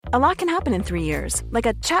A lot can happen in 3 years, like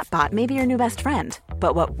a chatbot may be your new best friend.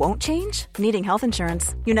 But what won't change? Needing health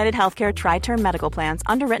insurance. United Healthcare Tri-Term Medical Plans,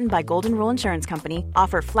 underwritten by Golden Rule Insurance Company,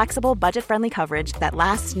 offer flexible, budget-friendly coverage that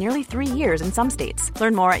lasts nearly 3 years in some states.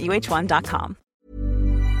 Learn more at uh1.com.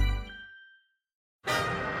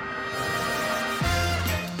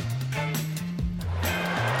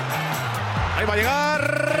 Ahí va a llegar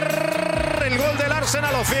el gol del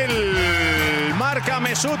Arsenal. Ozil. Marca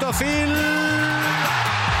Mesut Ozil.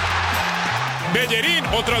 Bellerín,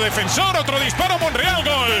 otro defensor, otro disparo, Monreal,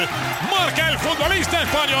 gol. Marca el futbolista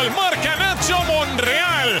español, marca Nacho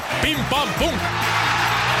Monreal. Pim, pam, pum.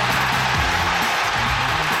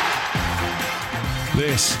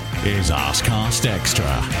 This is Arscast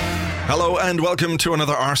Extra. Hello and welcome to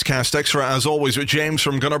another Arscast Extra, as always with James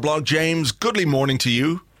from Gunnerblog. James, goodly morning to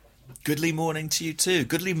you. Goodly morning to you too.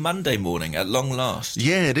 Goodly Monday morning at long last.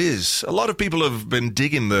 Yeah, it is. A lot of people have been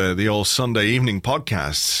digging the old Sunday evening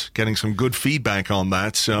podcasts, getting some good feedback on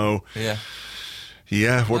that. So,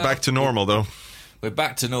 yeah, we're back to normal though. We're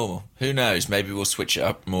back to normal. Who knows? Maybe we'll switch it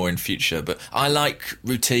up more in future. But I like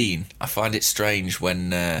routine. I find it strange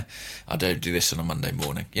when I don't do this on a Monday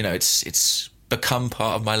morning. You know, it's become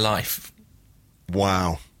part of my life.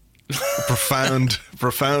 Wow.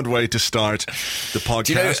 profound way to start the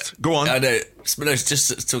podcast. Go on. I know. But I was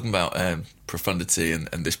just talking about profundity and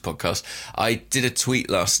this podcast. I did a tweet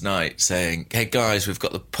last night saying, hey guys, we've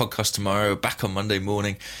got the podcast tomorrow, back on Monday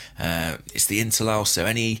morning. It's the Interlull, so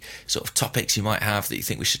any sort of topics you might have that you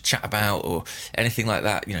think we should chat about or anything like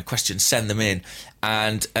that, you know, questions, send them in.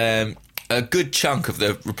 And a good chunk of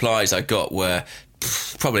the replies I got were,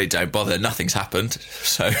 probably don't bother, nothing's happened,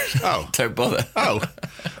 so don't bother. Oh,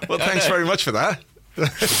 well, thanks very much for that.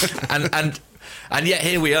 and yet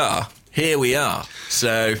here we are.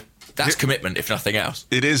 So that's commitment, if nothing else.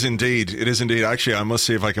 It is indeed. Actually, I must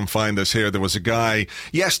see if I can find this here. There was a guy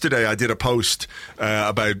yesterday. I did a post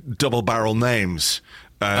about double barrel names.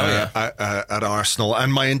 At Arsenal,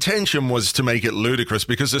 and my intention was to make it ludicrous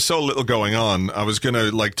because there's so little going on. I was going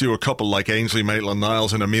to do a couple like Ainsley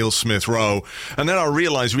Maitland-Niles and Emile Smith-Rowe, and then I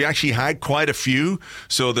realised we actually had quite a few.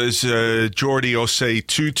 So there's Jordi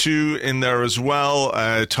Osei-Tutu in there as well,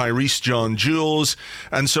 Tyrese John-Jules,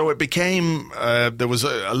 and so it became there was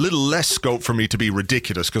a little less scope for me to be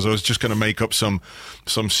ridiculous because I was just going to make up some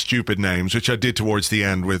stupid names, which I did towards the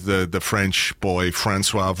end with the French boy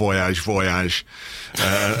Francois Voyage.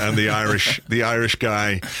 And the Irish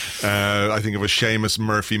guy, I think it was Seamus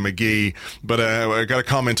Murphy McGee. But I got a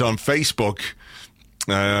comment on Facebook.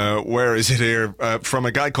 Where is it here? From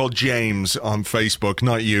a guy called James on Facebook,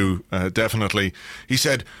 not you, definitely. He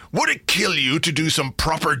said, would it kill you to do some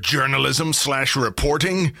proper journalism /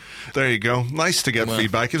 reporting? There you go. Nice to get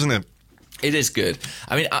feedback, isn't it? It is good.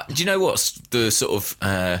 I mean, do you know what's the sort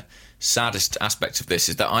of saddest aspect of this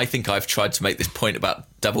is that I think I've tried to make this point about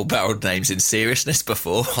double-barreled names in seriousness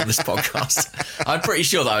before on this podcast. I'm pretty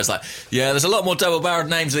sure that I was like, yeah, there's a lot more double-barreled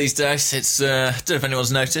names these days. It's I don't know if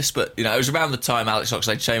anyone's noticed, but you know, it was around the time Alex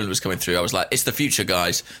Oxlade-Chamberlain was coming through. I was like, it's the future,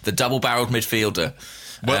 guys, the double-barreled midfielder.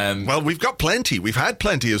 Well, we've got plenty. We've had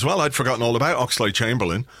plenty as well. I'd forgotten all about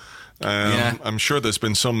Oxlade-Chamberlain. I'm sure there's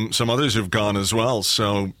been some others who've gone as well.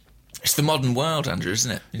 So. It's the modern world, Andrew, isn't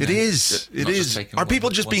it? It is. Are people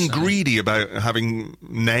just being greedy about having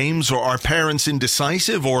names, or are parents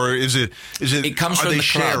indecisive, or is it? It comes are from they the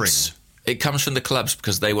sharing? clubs. It comes from the clubs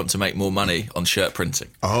because they want to make more money on shirt printing.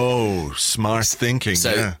 Oh, smart thinking.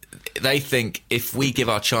 So they think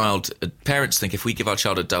parents think if we give our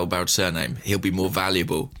child a double-barreled surname, he'll be more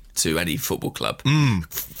valuable to any football club.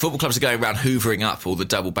 Football clubs are going around hoovering up all the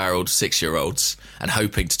double-barreled 6-year-olds and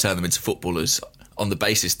hoping to turn them into footballers on the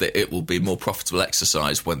basis that it will be more profitable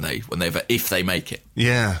exercise if they make it.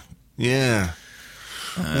 Yeah.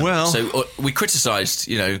 So we criticised,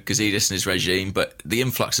 Gazidis and his regime, but the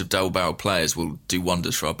influx of double-barreled players will do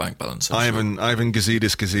wonders for our bank balance. Ivan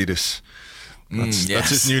Gazidis. That's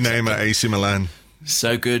his new name at AC Milan.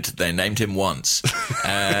 So good, they named him once.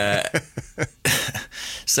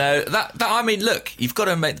 So I mean, look, you've got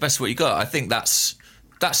to make the best of what you got. I think that's.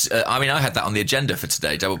 I had that on the agenda for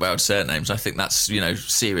today, double-barreled surnames. I think that's,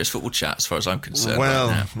 serious football chat as far as I'm concerned.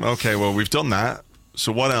 Well, okay, we've done that.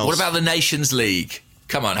 So what else? What about the Nations League?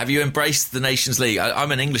 Come on, have you embraced the Nations League?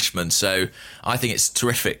 I'm an Englishman, so I think it's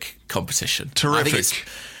terrific competition. Terrific. I think it's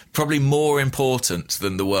probably more important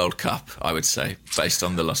than the World Cup, I would say, based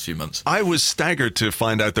on the last few months. I was staggered to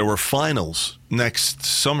find out there were finals next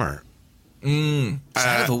summer. It's a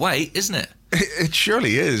hell of a wait, isn't it? It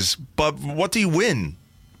surely is. But what do you win?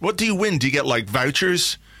 What do you win? Do you get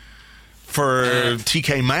vouchers for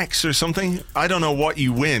TK Maxx or something? I don't know what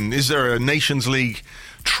you win. Is there a Nations League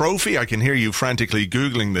trophy. I can hear you frantically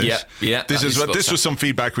Googling this. Yeah. This was some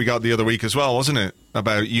feedback we got the other week as well, wasn't it?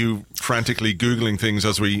 About you frantically Googling things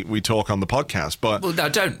as we talk on the podcast. But well, no,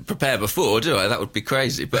 don't prepare before, do I? That would be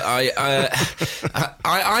crazy. But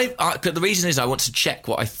the reason is I want to check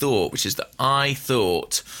what I thought, which is that I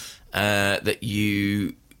thought that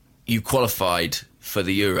you qualified for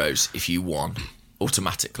the Euros if you won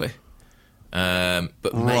automatically.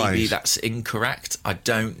 But maybe that's incorrect. I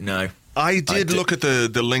don't know. I did look at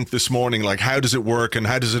the link this morning, like how does it work and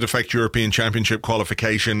how does it affect European Championship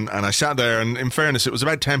qualification? And I sat there, and in fairness, it was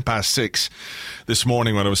about 6:10 this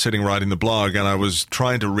morning when I was sitting writing the blog, and I was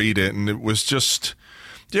trying to read it, and it was just,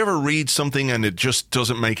 do you ever read something and it just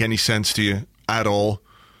doesn't make any sense to you at all?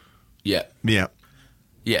 Yeah.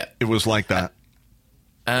 It was like that.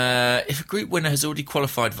 If a group winner has already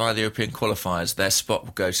qualified via the European qualifiers, their spot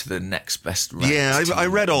will go to the next best ranked. Yeah, I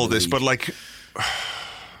read all this, but like,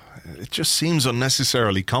 it just seems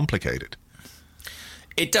unnecessarily complicated.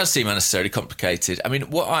 It does seem unnecessarily complicated. I mean,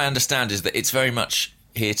 what I understand is that it's very much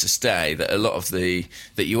here to stay, that a lot of that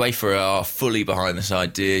UEFA are fully behind this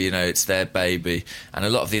idea, you know, it's their baby, and a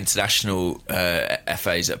lot of the international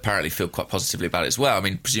FAs apparently feel quite positively about it as well. I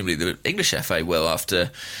mean, presumably the English FA will,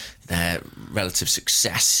 after their relative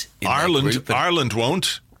success in Ireland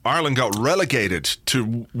won't. Ireland got relegated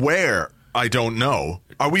to where? I don't know.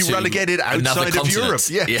 Are we relegated outside of Europe?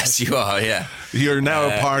 Yes, you are, yeah. You're now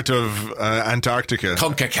a part of Antarctica.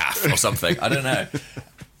 CONCACAF or something. I don't know.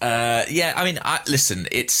 I mean, listen,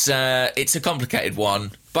 it's a complicated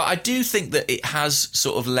one, but I do think that it has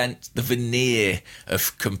sort of lent the veneer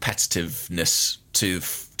of competitiveness to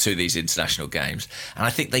these international games, and I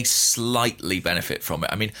think they slightly benefit from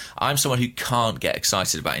it. I mean, I'm someone who can't get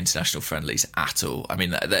excited about international friendlies at all. I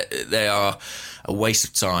mean, they are a waste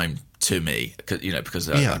of time to me, you know, because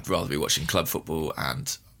I'd rather be watching club football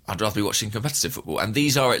and I'd rather be watching competitive football, and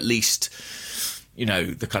these are at least, you know,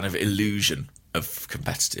 the kind of illusion of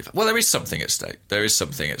competitive. Well, there is something at stake. There is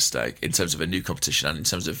something at stake in terms of a new competition, and in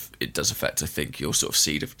terms of it does affect, I think, your sort of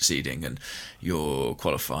seeding and your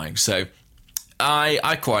qualifying. So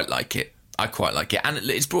I quite like it. And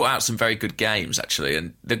it's brought out some very good games, actually.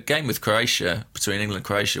 And the game with Croatia, between England and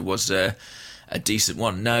Croatia, was a decent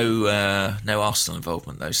one. No Arsenal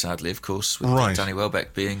involvement, though, sadly, of course, with Danny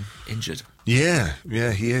Welbeck being injured. Yeah,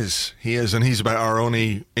 he is, and he's about our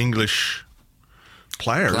only English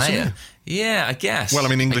player. Isn't he? Yeah, I guess. Well, I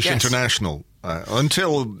mean, English international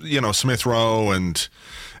until, you know, Smith Rowe and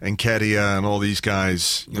Nketiah and all these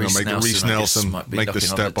guys, you Reece know, make Reece Nelson make the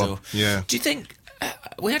step up. Yeah. Do you think?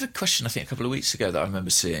 We had a question, I think, a couple of weeks ago that I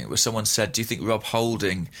remember seeing, where someone said, "Do you think Rob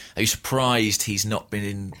Holding? Are you surprised he's not been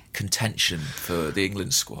in contention for the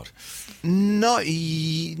England squad?" Not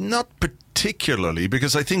particularly,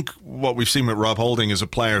 because I think what we've seen with Rob Holding is a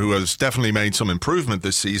player who has definitely made some improvement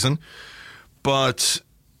this season, but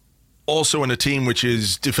also in a team which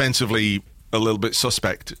is defensively a little bit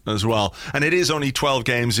suspect as well. And it is only 12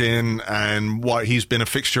 games in, and he's been a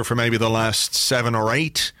fixture for maybe the last 7 or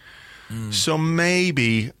 8. So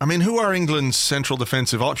maybe, I mean, who are England's central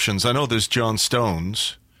defensive options? I know there's John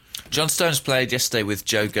Stones. John Stones played yesterday with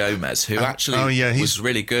Joe Gomez, who actually was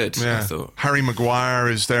really good, I thought. Harry Maguire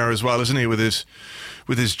is there as well, isn't he, with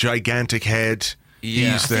his gigantic head?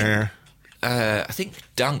 Yeah, he's there. I think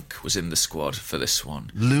Dunk was in the squad for this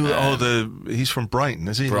one. He's from Brighton,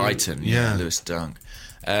 is he? Brighton, yeah. Lewis Dunk.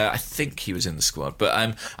 I think he was in the squad.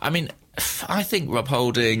 But, I mean, I think Rob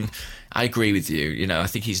Holding, I agree with you. You know, I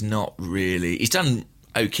think he's not really... He's done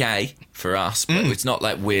okay for us, but it's not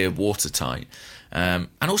like we're watertight. And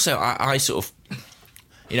also, I sort of...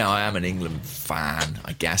 You know, I am an England fan,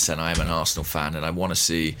 I guess, and I am an Arsenal fan, and I want to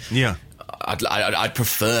see... Yeah. I'd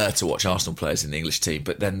prefer to watch Arsenal players in the English team,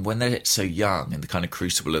 but then when they're so young in the kind of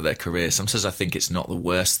crucible of their career, sometimes I think it's not the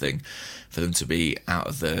worst thing for them to be out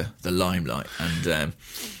of the limelight. And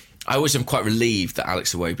I always am quite relieved that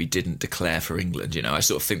Alex Iwobi didn't declare for England. You know, I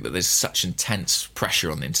sort of think that there's such intense pressure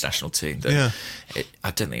on the international team that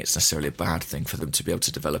I don't think it's necessarily a bad thing for them to be able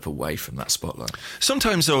to develop away from that spotlight.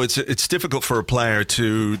 Sometimes, though, it's difficult for a player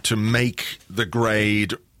to make the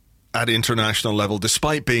grade at international level,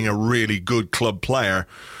 despite being a really good club player.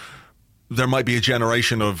 There might be a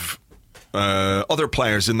generation of other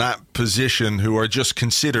players in that position who are just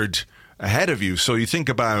considered ahead of you. So you think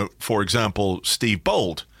about, for example, Steve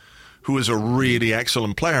Bold, who is a really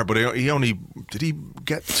excellent player, but he only did he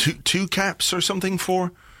get two caps or something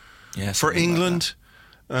for England?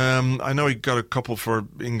 Like I know he got a couple for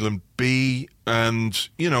England B, and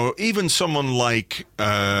you know, even someone like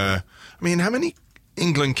I mean, how many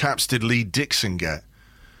England caps did Lee Dixon get?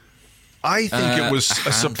 I think it was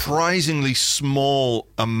a surprisingly small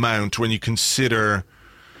amount when you consider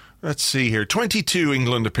Let's see here. 22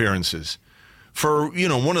 England appearances for,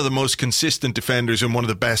 one of the most consistent defenders and one of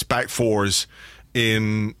the best back fours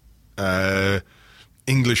in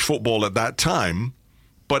English football at that time.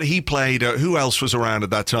 But he played, who else was around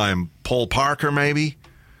at that time? Paul Parker, maybe?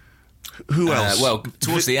 Who else? Well,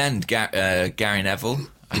 towards the end, Gary Neville,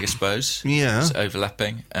 I suppose. Yeah. It's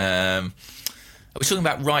overlapping. Are we talking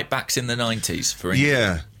about right backs in the 90s for England?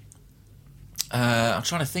 Yeah. I'm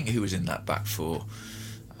trying to think who was in that back four.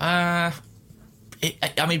 Paul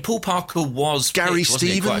Parker was Gary picked,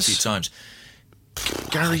 Stevens quite a few times.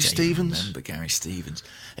 Gary Stevens. Remember Gary Stevens?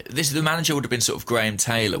 The manager would have been sort of Graham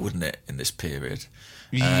Taylor, wouldn't it, in this period?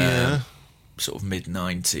 Yeah. Sort of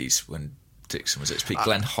mid-90s when Dixon was at its peak.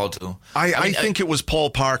 Glenn Hoddle. I think it was Paul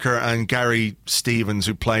Parker and Gary Stevens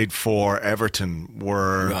who played for Everton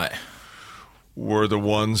were the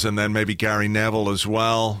ones, and then maybe Gary Neville as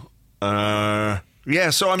well.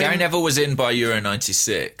 Gary Neville was in by Euro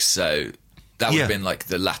 96, so that would have been like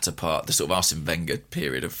the latter part, the sort of Arsene Wenger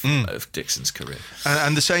period of Dixon's career.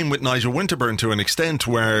 And the same with Nigel Winterburn to an extent,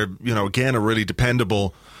 where, again, a really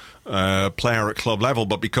dependable player at club level,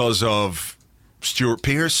 but because of Stuart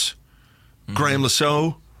Pearce, Graham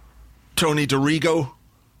Lasso, Tony Dorigo.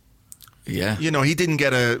 Yeah. He didn't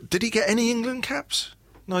get did he get any England caps,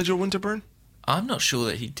 Nigel Winterburn? I'm not sure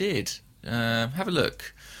that he did. Have a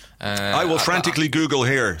look. I will frantically Google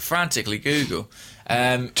here. Frantically Google.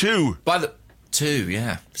 Two. Two,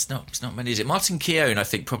 yeah. It's not many, is it? Martin Keown, I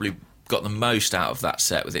think, probably got the most out of that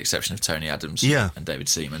set, with the exception of Tony Adams and David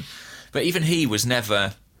Seaman. But even he was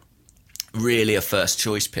never really a first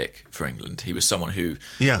choice pick for England. He was someone who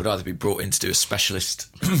would either be brought in to do a specialist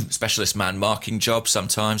man marking job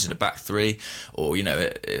sometimes in a back three, or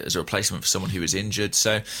as a replacement for someone who was injured.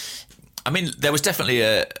 So there was definitely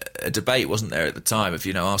a debate, wasn't there, at the time of,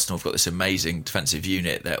 Arsenal have got this amazing defensive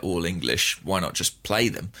unit, they're all English, why not just play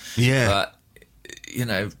them? Yeah. But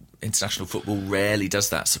international football rarely does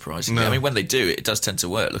that, surprisingly. No. When they do, it does tend to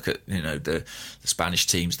work. Look at the Spanish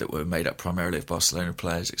teams that were made up primarily of Barcelona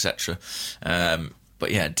players, etc.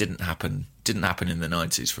 But yeah, it didn't happen in the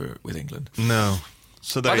 90s with England. No.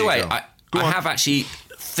 So there By the way, go. I have actually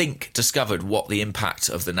discovered what the impact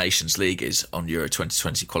of the Nations League is on Euro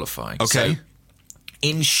 2020 qualifying. Okay. So,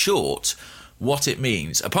 in short, what it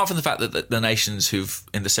means, apart from the fact that the nations who've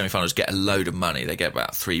in the semi-finals get a load of money, they get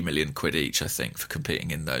about £3 million each, I think, for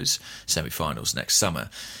competing in those semi-finals next summer.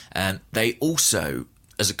 And they also,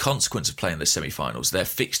 as a consequence of playing the semi-finals, their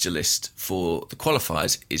fixture list for the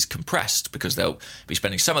qualifiers is compressed, because they'll be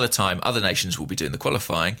spending some of the time, other nations will be doing the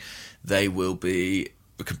qualifying, they will be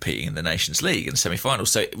competing in the Nations League in the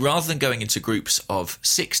semi-finals. So rather than going into groups of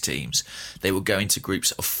 6 teams, they will go into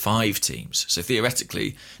groups of 5 teams. So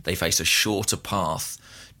theoretically, they face a shorter path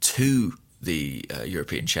to the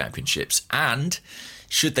European Championships. And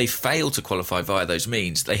should they fail to qualify via those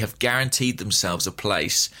means, they have guaranteed themselves a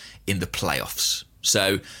place in the playoffs.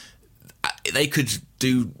 So they could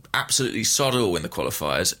do absolutely sod all in the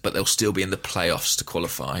qualifiers, but they'll still be in the playoffs to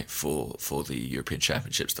qualify for the European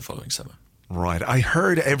Championships the following summer. Right. I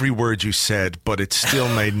heard every word you said, but it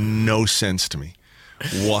still made no sense to me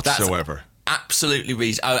whatsoever. That's absolutely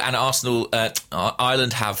reason. Oh, and Arsenal,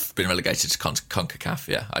 Ireland have been relegated to CONCACAF.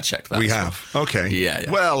 Yeah, I checked that. We have. Well. Okay.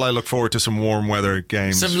 Yeah. Well, I look forward to some warm weather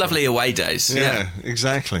games. Some lovely away days. Yeah,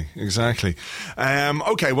 exactly.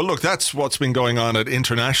 Okay, well, look, that's what's been going on at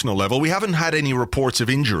international level. We haven't had any reports of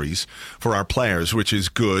injuries for our players, which is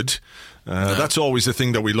good. No. That's always the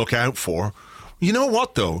thing that we look out for. You know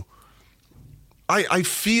what, though? I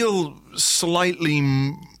feel slightly...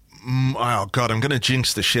 Oh, God, I'm going to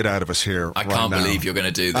jinx the shit out of us here. I can't believe you're going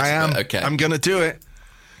to do this. I am. Okay. I'm going to do it.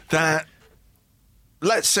 That,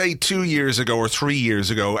 let's say 2 years ago or 3 years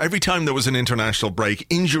ago, every time there was an international break,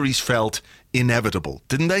 injuries felt inevitable,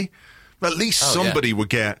 didn't they? At least somebody would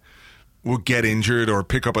get injured or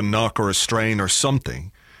pick up a knock or a strain or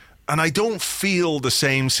something. And I don't feel the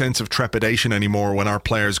same sense of trepidation anymore when our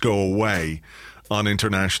players go away on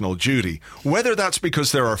international duty. Whether that's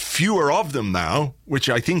because there are fewer of them now, which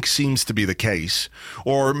I think seems to be the case,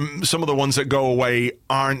 or some of the ones that go away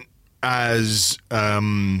aren't as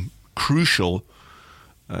crucial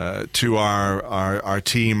to our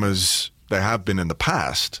team as they have been in the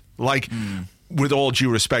past. Like, with all due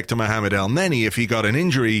respect to Mohamed El Neni, if he got an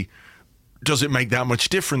injury, does it make that much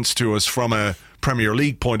difference to us from a Premier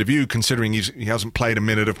League point of view, considering he hasn't played a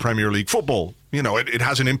minute of Premier League football? You know, it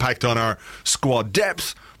has an impact on our squad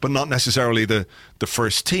depth, but not necessarily the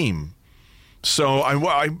first team. So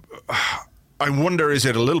I wonder, is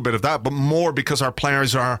it a little bit of that, but more because our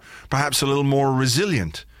players are perhaps a little more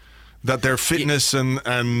resilient, that their fitness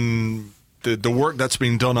and the work that's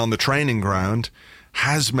being done on the training ground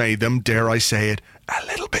has made them, dare I say it, a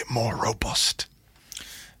little bit more robust.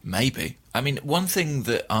 Maybe. I mean, one thing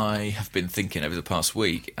that I have been thinking over the past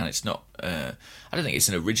week, and it's not, I don't think it's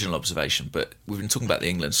an original observation, but we've been talking about the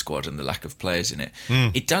England squad and the lack of players in it.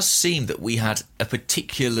 It does seem that we had a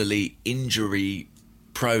particularly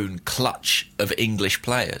injury-prone clutch of English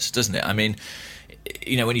players, doesn't it? I mean,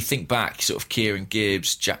 you know, when you think back, sort of Kieran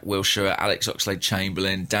Gibbs, Jack Wilshere, Alex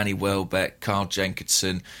Oxlade-Chamberlain, Danny Welbeck, Carl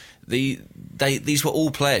Jenkinson, these were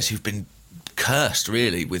all players who've been cursed,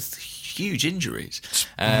 really, with huge injuries.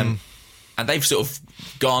 And they've sort of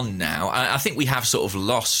gone now. I think we have sort of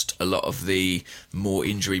lost a lot of the more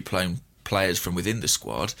injury-prone players from within the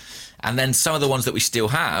squad. And then some of the ones that we still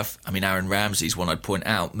have, I mean, Aaron Ramsey's one I'd point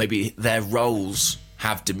out, maybe their roles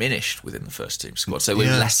have diminished within the first team squad. So with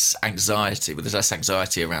less anxiety, there's less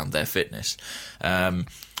anxiety around their fitness.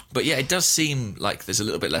 But yeah, it does seem like there's a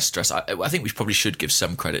little bit less stress. I think we probably should give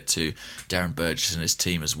some credit to Darren Burgess and his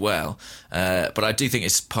team as well. But I do think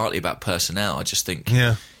it's partly about personnel. I just think,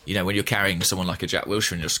 you know, when you're carrying someone like a Jack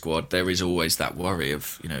Wilshere in your squad, there is always that worry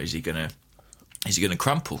of, you know, is he going to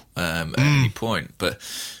crumple at any point? But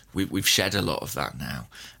we've shed a lot of that now.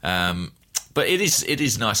 But it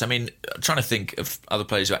is nice. I mean, I'm trying to think of other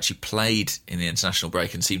players who actually played in the international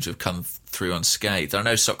break and seem to have come through unscathed. I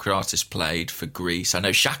know Socrates played for Greece. I know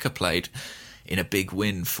Xhaka played in a big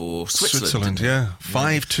win for Switzerland.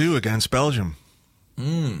 5-2 against Belgium.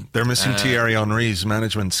 They're missing Thierry Henry's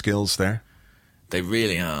management skills there. They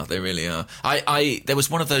really are. They really are. There was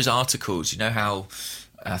one of those articles, you know how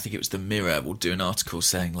I think it was the Mirror will do an article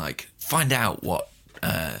saying, like, find out what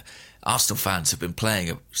Arsenal fans have been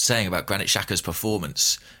saying about Granit Xhaka's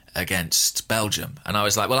performance against Belgium. And I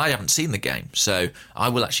was like, well, I haven't seen the game, so I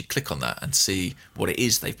will actually click on that and see what it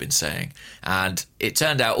is they've been saying. And it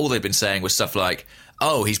turned out all they've been saying was stuff like,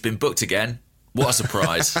 oh, he's been booked again. What a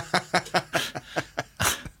surprise.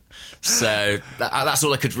 So that's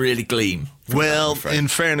all I could really glean. Well, in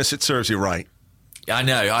fairness, it serves you right. I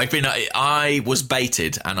know. I was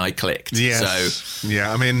baited and I clicked. Yes. So,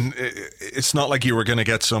 yeah, I mean, it's not like you were going to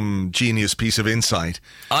get some genius piece of insight.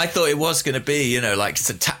 I thought it was going to be, you know, like it's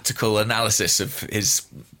a tactical analysis of his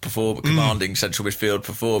commanding central midfield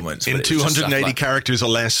performance. In 280 characters or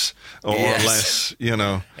less, less, you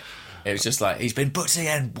know. It was just like, he's been booked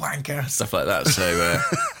again, wanker, stuff like that. So...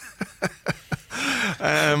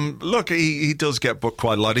 look, he does get booked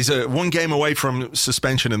quite a lot. He's one game away from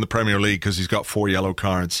suspension in the Premier League because he's got 4 yellow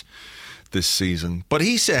cards this season. But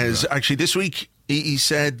he says, actually this week, he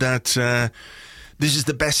said that this is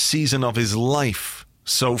the best season of his life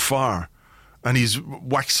so far. And he's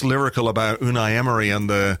waxed lyrical about Unai Emery and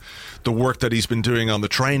the work that he's been doing on the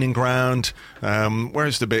training ground.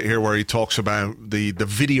 Where's the bit here where he talks about the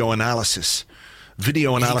video analysis?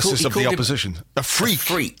 Video analysis of the opposition. A freak. A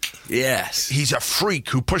freak, yes. He's a freak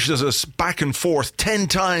who pushes us back and forth 10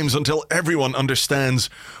 times until everyone understands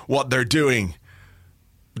what they're doing.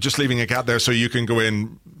 Just leaving a gap there so you can go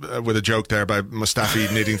in with a joke there about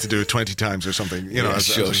Mustafi needing to do it 20 times or something. You know,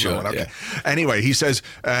 sure. Okay. Yeah. Anyway, he says,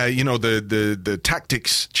 you know, the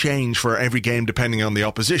tactics change for every game depending on the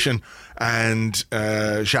opposition. And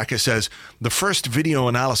Xhaka says, the first video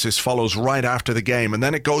analysis follows right after the game. And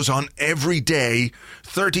then it goes on every day,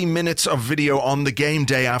 30 minutes of video on the game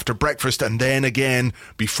day after breakfast. And then again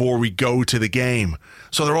before we go to the game.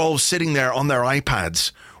 So they're all sitting there on their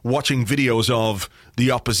iPads watching videos of the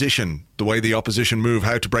opposition, the way the opposition move,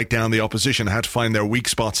 how to break down the opposition, how to find their weak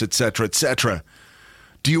spots, etc., etc.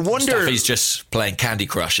 Do you wonder... Mustafi's just playing Candy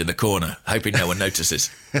Crush in the corner, hoping no one notices.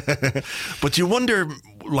 But do you wonder,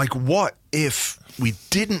 like, what if we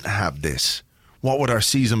didn't have this? What would our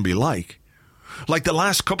season be like? Like, the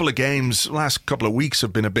last couple of games, last couple of weeks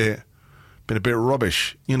have been a bit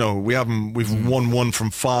rubbish. You know, we've won 1 from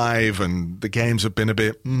 5, and the games have been a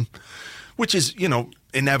bit... which is, you know,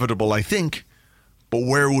 inevitable, I think. But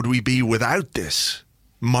where would we be without this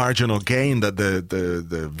marginal gain that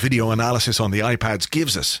the video analysis on the iPads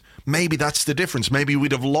gives us? Maybe that's the difference. Maybe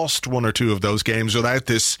we'd have lost 1 or 2 of those games without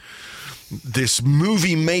this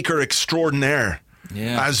movie maker extraordinaire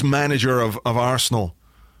as manager of Arsenal.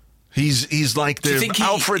 He's like the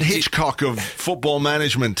Alfred Hitchcock of football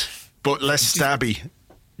management, but less stabby.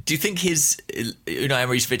 Do you think his Unai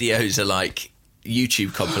Emery's videos are like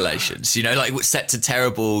YouTube compilations, you know, like set to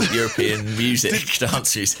terrible European dance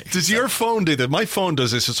music? Does your phone do that? My phone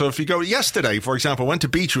does this. So if you go yesterday, for example, went to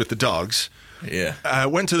beach with the dogs,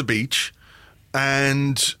 went to the beach,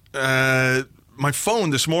 and my phone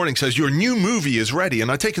this morning says your new movie is ready,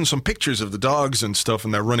 and I've taken some pictures of the dogs and stuff,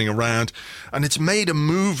 and they're running around, and it's made a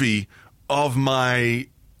movie of my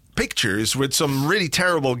pictures with some really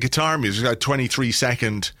terrible guitar music, like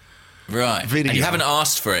 23-second Right. video. And you haven't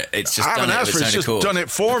asked for it. It's just I haven't asked for it. It's just done it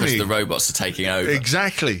for me. Because the robots are taking over.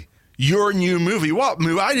 Exactly. Your new movie. What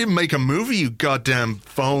movie? I didn't make a movie, you goddamn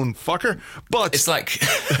phone fucker. But it's like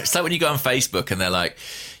when you go on Facebook and they're like,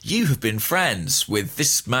 you have been friends with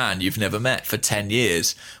this man you've never met for 10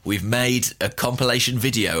 years. We've made a compilation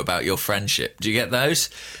video about your friendship. Do you get those?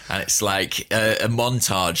 And it's like a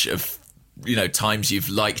montage of, you know, times you've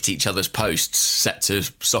liked each other's posts set to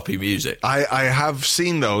soppy music. I have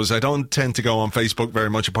seen those. I don't tend to go on Facebook very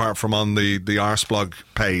much apart from on the Arsblog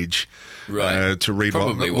page. Right. To read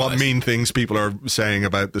what mean things people are saying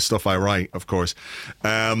about the stuff I write, of course.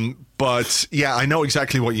 But yeah, I know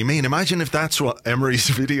exactly what you mean. Imagine if that's what Emery's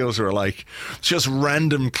videos are like. Just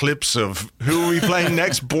random clips of who are we playing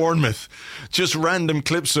next? Bournemouth. Just random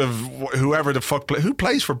clips of whoever the fuck who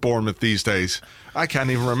plays for Bournemouth these days. I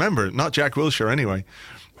can't even remember. Not Jack Wilshere anyway.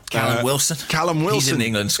 Callum Wilson. Callum Wilson. He's in the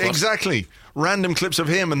England squad. Exactly. Random clips of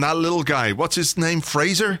him and that little guy. What's his name?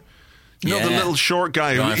 Fraser? You know, the little short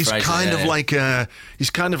guy. He's Fraser, kind of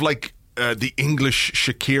like the English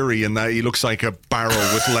Shaqiri in that he looks like a barrel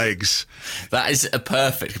with legs. That is a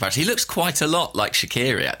perfect comparison. He looks quite a lot like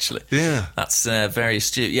Shaqiri, actually. Yeah. That's very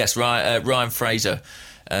astute. Yes, Ryan Fraser,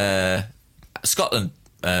 Scotland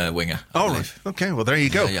winger. Oh, right. Okay, well, there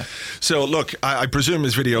you go. Yeah. So, look, I presume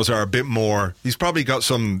his videos are a bit more... He's probably got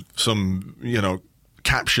some you know,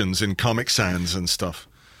 captions in Comic Sans and stuff.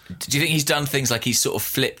 Do you think he's done things like he's sort of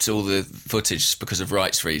flipped all the footage because of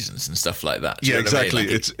rights reasons and stuff like that? Yeah, exactly. I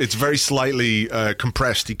mean? Like it's very slightly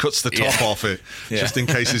compressed. He cuts the top off it just in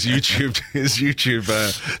case his YouTube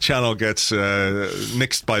channel gets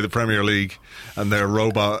nixed by the Premier League and their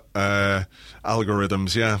robot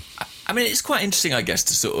algorithms. Yeah, I mean, it's quite interesting, I guess,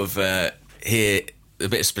 to sort of hear a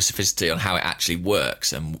bit of specificity on how it actually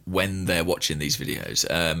works and when they're watching these videos.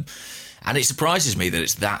 And it surprises me that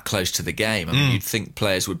it's that close to the game. I mean, you'd think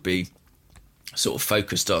players would be sort of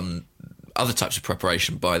focused on other types of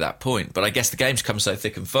preparation by that point. But I guess the game's come so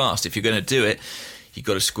thick and fast. If you're going to do it, you've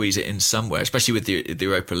got to squeeze it in somewhere, especially with the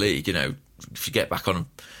Europa League. You know, if you get back on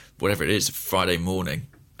whatever it is, Friday morning,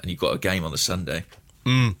 and you've got a game on the Sunday,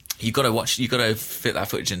 you've got to fit that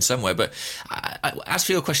footage in somewhere. But as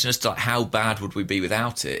for your question as to like, how bad would we be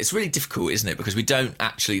without it, it's really difficult, isn't it? Because we don't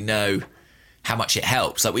actually know how much it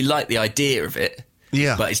helps. Like, we like the idea of it,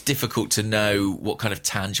 but it's difficult to know what kind of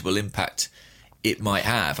tangible impact it might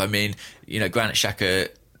have. I mean, you know, Granit Xhaka,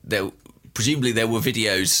 presumably there were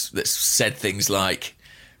videos that said things like,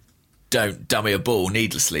 don't dummy a ball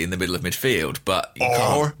needlessly in the middle of midfield, but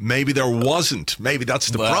or maybe there wasn't. Maybe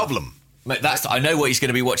that's the problem. I know what he's going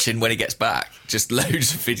to be watching when he gets back. Just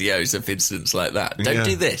loads of videos of incidents like that. Don't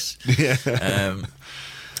do this.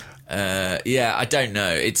 I don't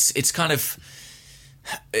know. It's kind of...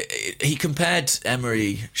 Xhaka compared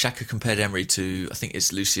Emery to, I think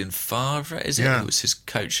it's Lucien Favre, is it? Who was his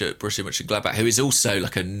coach at Borussia Mönchengladbach, who is also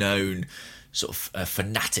like a known sort of a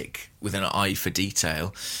fanatic with an eye for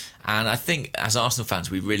detail. And I think as Arsenal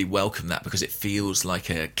fans, we really welcome that because it feels like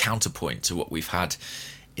a counterpoint to what we've had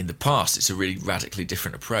in the past. It's a really radically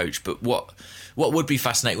different approach. But what would be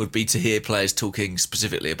fascinating would be to hear players talking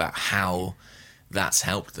specifically about how that's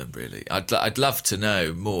helped them, really. I'd love to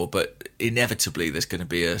know more, but inevitably there's going to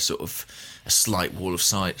be a sort of a slight wall of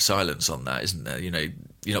silence on that, isn't there? You know,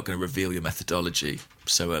 you're not going to reveal your methodology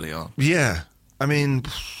so early on. Yeah. I mean,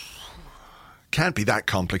 can't be that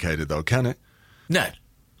complicated, though, can it? No.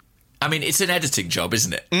 I mean, it's an editing job,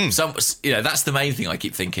 isn't it? That's the main thing I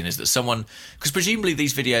keep thinking is that someone... Because presumably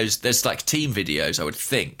these videos, there's like team videos, I would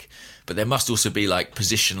think, but there must also be like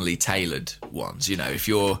positionally tailored ones. You know, if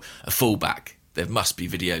you're a fullback, there must be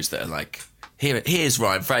videos that are like, here's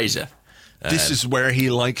Ryan Fraser. This is where he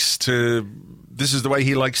likes to... This is the way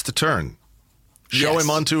he likes to turn. Show him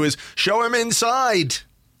onto his... Show him inside!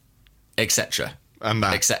 Etc. And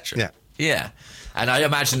that. Etc. Yeah. And I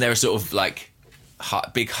imagine there are sort of like...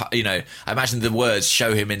 big, you know, I imagine the words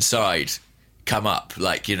 "show him inside" come up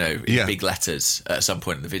like, you know, in big letters at some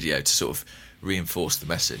point in the video to sort of reinforce the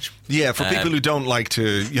message. Yeah, for people who don't like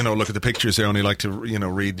to, you know, look at the pictures, they only like to, you know,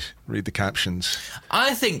 read the captions.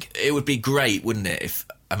 I think it would be great, wouldn't it?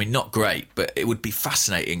 Not great, but it would be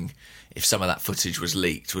fascinating if some of that footage was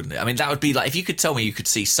leaked, wouldn't it? I mean, that would be like, if you could tell me you could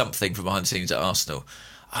see something from behind the scenes at Arsenal,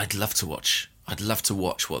 I'd love to watch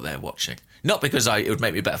what they're watching. Not because it would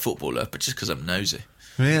make me a better footballer, but just because I'm nosy.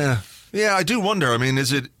 Yeah, I do wonder. I mean,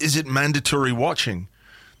 is it mandatory watching?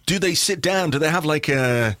 Do they sit down? Do they have like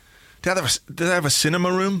a... Do they have a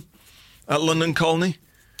cinema room at London Colney?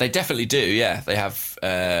 They definitely do, yeah. They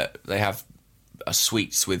have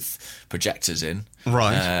suites with projectors in.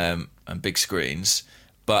 Right. And big screens.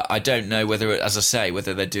 But I don't know whether, as I say,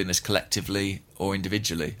 whether they're doing this collectively or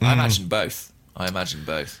individually. I imagine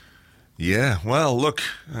both. Yeah, well, look,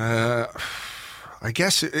 I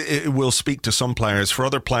guess it will speak to some players. For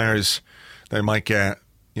other players, they might get,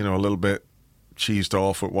 a little bit cheesed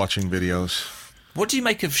off with watching videos. What do you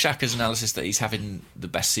make of Xhaka's analysis that he's having the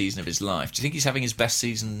best season of his life? Do you think he's having his best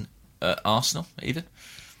season at Arsenal, even?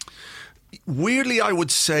 Weirdly, I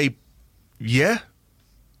would say, yeah.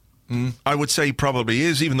 I would say he probably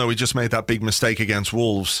is, even though he just made that big mistake against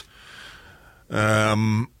Wolves.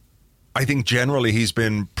 I think generally he's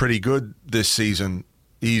been pretty good this season.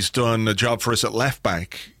 He's done a job for us at left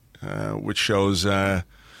back, which shows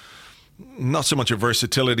not so much a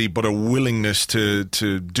versatility, but a willingness to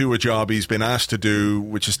do a job he's been asked to do,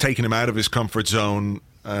 which has taken him out of his comfort zone.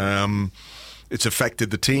 It's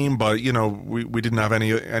affected the team, but, we didn't have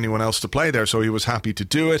anyone else to play there, so he was happy to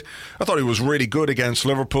do it. I thought he was really good against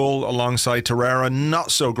Liverpool alongside Torreira.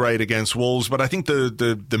 Not so great against Wolves, but I think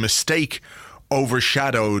the mistake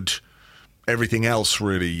overshadowed everything else,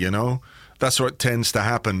 really, That's what tends to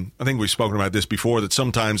happen. I think we've spoken about this before, that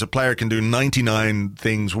sometimes a player can do 99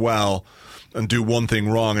 things well and do one thing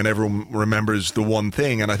wrong, and everyone remembers the one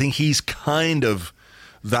thing. And I think he's kind of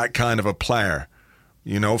that kind of a player.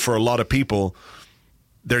 For a lot of people,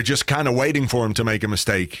 they're just kind of waiting for him to make a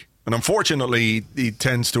mistake. And unfortunately, he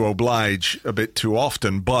tends to oblige a bit too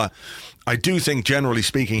often. But I do think, generally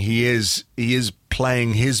speaking, he is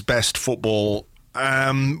playing his best football,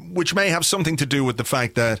 which may have something to do with the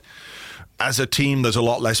fact that as a team, there's a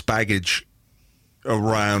lot less baggage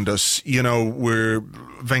around us. Where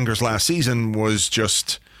Wenger's last season was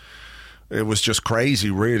just crazy,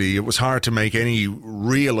 really. It was hard to make any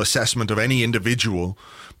real assessment of any individual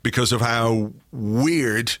because of how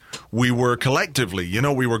weird we were collectively.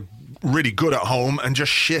 We were really good at home and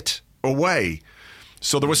just shit away.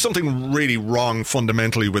 So there was something really wrong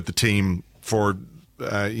fundamentally with the team for,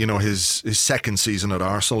 his second season at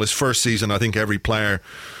Arsenal. His first season, I think every player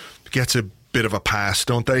gets a bit of a pass,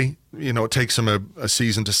 don't they? It takes him a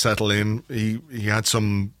season to settle in. He had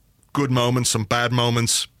some good moments, some bad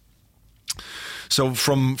moments. So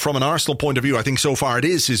from an Arsenal point of view, I think so far it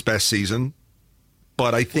is his best season,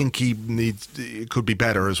 but I think it could be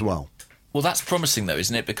better as well. Well, that's promising though,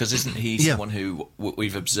 isn't it? Because isn't he someone who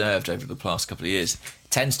we've observed over the past couple of years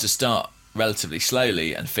tends to start relatively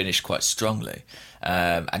slowly and finish quite strongly.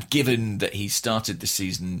 And given that he started the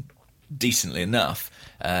season decently enough,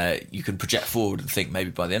 you can project forward and think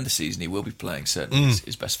maybe by the end of the season he will be playing certainly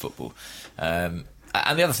his best football. And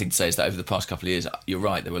the other thing to say is that over the past couple of years, you're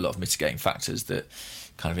right, there were a lot of mitigating factors that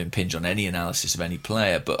kind of impinge on any analysis of any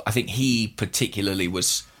player. But I think he particularly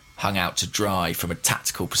was hung out to dry from a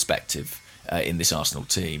tactical perspective in this Arsenal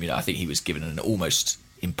team. I think he was given an almost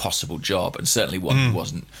impossible job, and certainly one he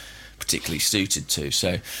wasn't particularly suited to.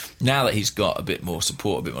 So now that he's got a bit more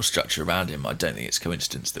support, a bit more structure around him, I don't think it's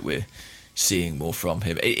coincidence that we're seeing more from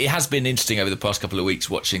him. It has been interesting over the past couple of weeks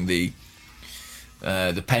watching the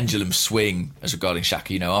pendulum swing as regarding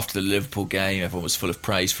Xhaka. After the Liverpool game, everyone was full of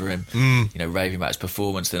praise for him, raving about his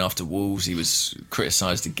performance. Then after Wolves, he was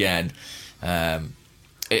criticised again.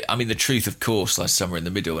 The truth, of course, lies somewhere in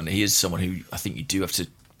the middle, and he is someone who I think you do have to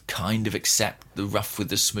kind of accept the rough with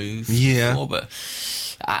the smooth. Yeah. But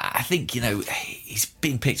I think, he's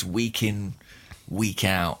being picked week in, week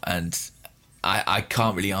out, and I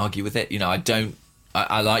can't really argue with it.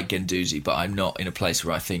 I like Guendouzi, but I'm not in a place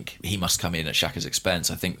where I think he must come in at Xhaka's expense.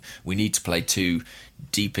 I think we need to play two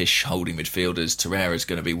deepish holding midfielders. Torreira's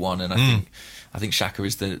going to be one, and I think Xhaka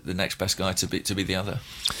is the next best guy to be the other.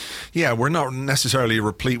 Yeah, we're not necessarily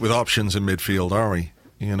replete with options in midfield, are we?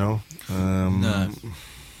 No.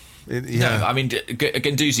 No, I mean,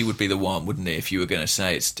 Guendouzi would be the one, wouldn't he? If you were going to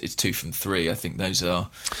say it's 2 from 3, I think those are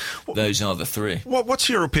the three. What's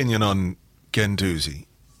your opinion on Guendouzi?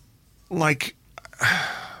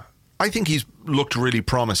 I think he's looked really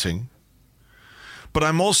promising, but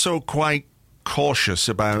I'm also quite cautious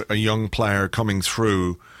about a young player coming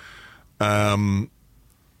through and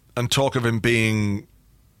talk of him being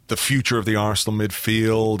the future of the Arsenal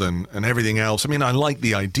midfield and everything else. I mean, I like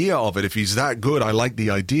the idea of it. If he's that good, I like the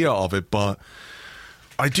idea of it, but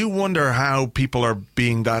I do wonder how people are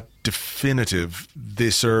being that definitive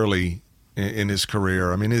this early in his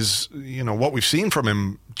career. I mean, what we've seen from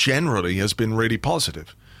him generally has been really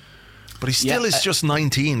positive, but he still is just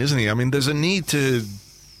 19, isn't he? I mean, there's a need to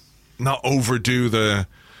not overdo the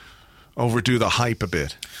hype a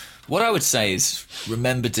bit. What I would say is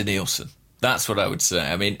remember Denilson. That's what I would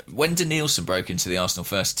say. I mean, when Denilson broke into the Arsenal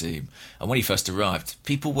first team and when he first arrived,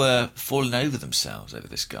 people were falling over themselves over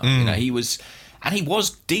this guy. He was And he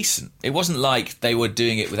was decent. It wasn't like they were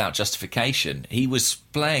doing it without justification. He was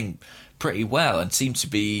playing pretty well and seemed to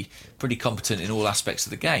be pretty competent in all aspects of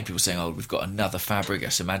the game. People saying, we've got another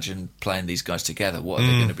Fabregas. Imagine playing these guys together. What are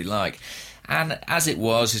they going to be like? And as it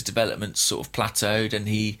was, his development sort of plateaued and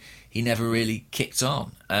he never really kicked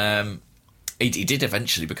on. He did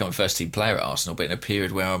eventually become a first-team player at Arsenal, but in a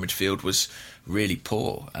period where our midfield was really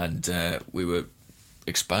poor and we were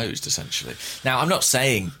exposed, essentially. Now, I'm not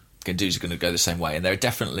saying Guendouzi's going to go the same way, and there are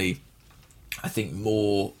definitely, I think,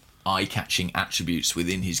 more eye-catching attributes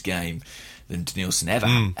within his game than Danielson ever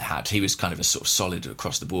had. He was kind of a sort of solid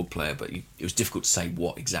across-the-board player, but it was difficult to say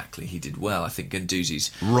what exactly he did well. I think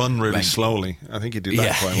Guendouzi's run really slowly. I think he did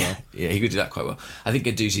that quite well. Yeah, he could do that quite well. I think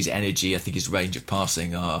Guendouzi's energy, I think his range of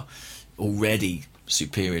passing are already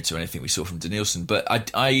superior to anything we saw from Danielson. But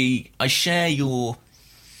I share your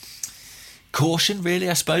caution, really,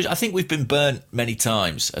 I suppose. I think we've been burnt many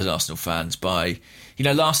times as Arsenal fans by,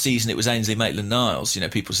 last season it was Ainsley Maitland-Niles.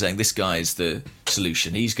 People saying this guy is the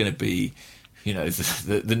solution. He's going to be,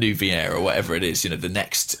 the new Vieira or whatever it is, the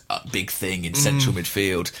next big thing in central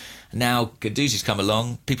midfield. Now Guendouzi's come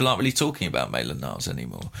along, people aren't really talking about Maitland-Niles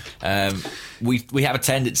anymore. We have a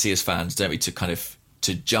tendency as fans, don't we,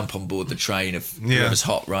 to jump on board the train of whoever's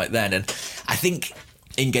hot right then. And I think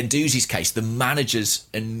in Guendouzi's case, the manager's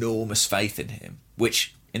enormous faith in him,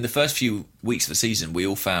 which in the first few weeks of the season we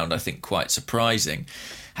all found, I think, quite surprising,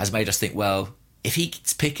 has made us think, well, if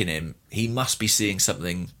he's picking him, he must be seeing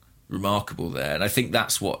something remarkable there. And I think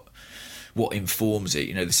that's what informs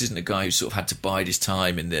it. This isn't a guy who sort of had to bide his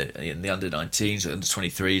time in the under-19s or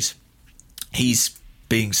under-23s. He's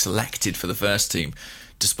being selected for the first team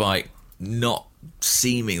despite not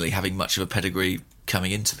seemingly having much of a pedigree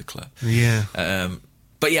coming into the club. Yeah.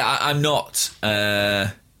 But yeah, I'm not.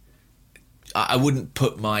 I wouldn't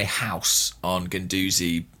put my house on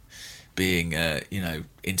Guendouzi being,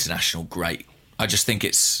 international great. I just think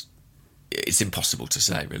it's impossible to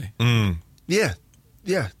say, really. Yeah.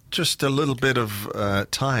 Just a little bit of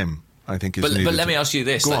time, I think, is needed. But let me ask you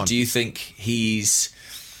this: do you think he's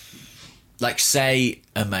like, say,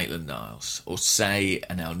 a Maitland-Niles or say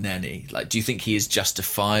an El Neni? Like, do you think he is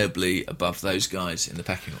justifiably above those guys in the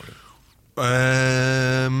pecking order?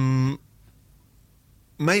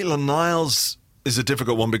 Maitland-Niles is a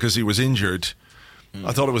difficult one because he was injured.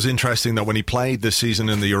 I thought it was interesting that when he played this season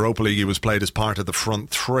in the Europa League, he was played as part of the front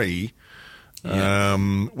three,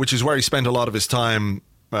 which is where he spent a lot of his time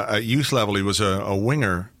at youth level. He was a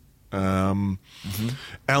winger. El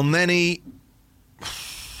Neni,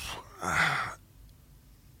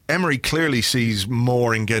 Emery clearly sees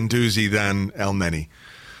more in Guendouzi than El Neni.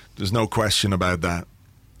 There's no question about that.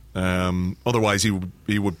 Otherwise,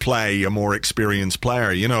 he would play a more experienced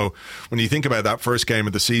player. When you think about that first game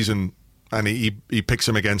of the season, and he picks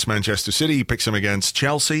him against Manchester City, he picks him against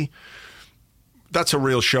Chelsea, that's a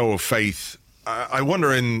real show of faith. I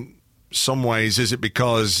wonder, in some ways, is it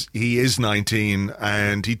because he is 19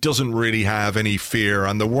 and he doesn't really have any fear,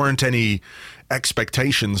 and there weren't any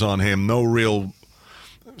expectations on him? No real.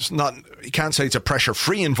 It's not. You can't say it's a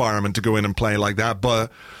pressure-free environment to go in and play like that,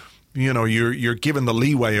 but you're given the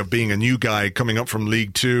leeway of being a new guy coming up from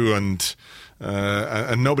League Two, and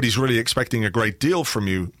nobody's really expecting a great deal from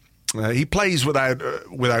you. He plays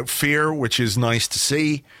without fear, which is nice to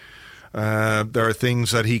see. There are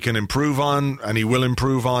things that he can improve on, and he will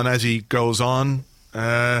improve on as he goes on.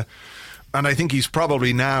 And I think he's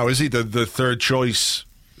probably now, is he the third choice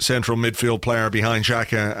central midfield player behind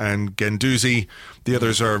Xhaka and Guendouzi. The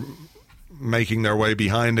others are making their way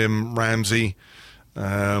behind him. Ramsey,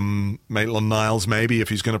 Maitland-Niles, maybe, if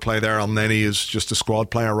he's going to play there. El Neni is just a squad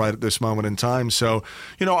player right at this moment in time. So,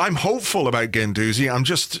 I'm hopeful about Guendouzi.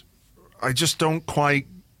 I just don't quite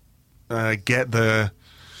get the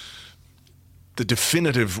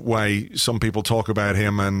definitive way some people talk about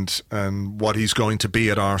him and what he's going to be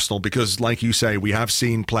at Arsenal, because, like you say, we have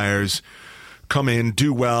seen players come in,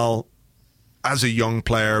 do well as a young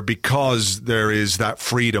player because there is that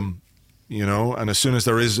freedom, and as soon as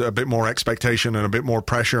there is a bit more expectation and a bit more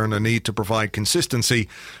pressure and a need to provide consistency,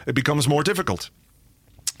 it becomes more difficult.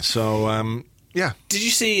 So, yeah. Did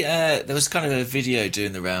you see, there was kind of a video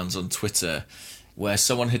doing the rounds on Twitter where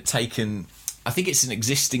someone had taken, I think it's an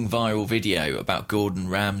existing viral video about Gordon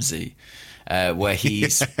Ramsay, where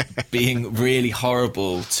he's being really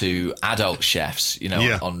horrible to adult chefs,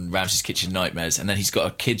 on Ramsay's Kitchen Nightmares, and then he's got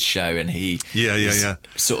a kids show and he is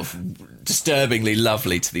sort of disturbingly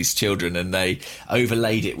lovely to these children, and they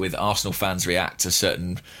overlaid it with Arsenal fans react to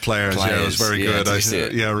certain players. Yeah, it was very good. I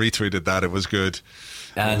retweeted that. It was good.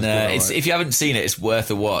 And if you haven't seen it, it's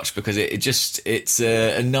worth a watch, because it's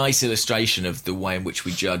a nice illustration of the way in which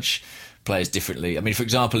we judge players differently. I mean, for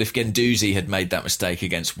example, if Guendouzi had made that mistake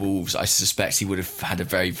against Wolves, I suspect he would have had a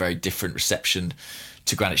very, very different reception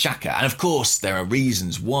to Granit Xhaka. And of course, there are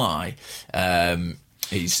reasons why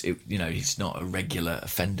he's not a regular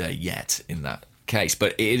offender yet in that case.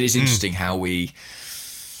 But it is interesting how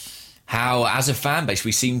as a fan base,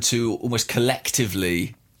 we seem to almost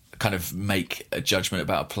collectively kind of make a judgment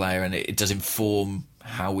about a player, and it does inform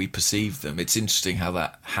how we perceive them. It's interesting how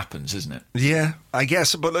that happens, isn't it? Yeah, I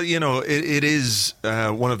guess. But, it is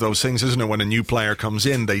one of those things, isn't it? When a new player comes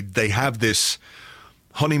in, they have this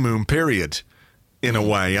honeymoon period in a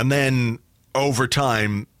way. And then over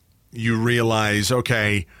time, you realize,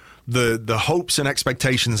 okay, the hopes and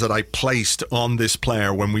expectations that I placed on this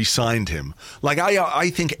player when we signed him. Like, I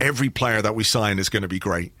think every player that we sign is going to be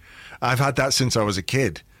great. I've had that since I was a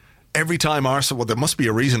kid. Every time Arsenal, well, there must be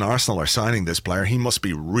a reason Arsenal are signing this player. He must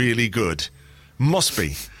be really good. Must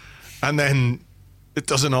be. And then it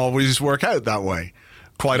doesn't always work out that way.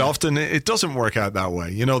 Quite often, it doesn't work out that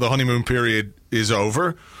way. The honeymoon period is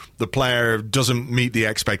over. The player doesn't meet the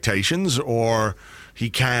expectations, or he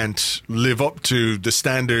can't live up to the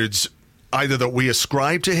standards either that we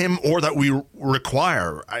ascribe to him or that we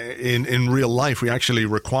require. In real life, we actually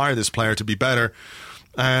require this player to be better.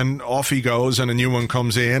 And off he goes, and a new one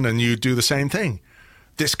comes in, and you do the same thing.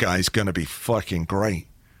 This guy's going to be fucking great.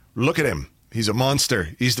 Look at him. He's a monster.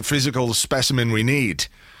 He's the physical specimen we need.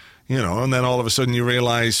 And then all of a sudden you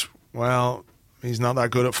realize, well, he's not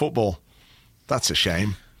that good at football. That's a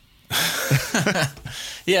shame.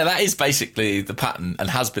 Yeah, that is basically the pattern, and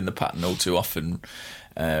has been the pattern all too often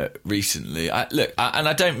recently.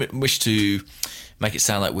 I don't wish to make it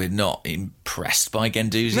sound like we're not impressed by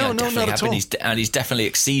Guendouzi. No, not at all. And he's definitely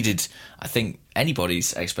exceeded, I think,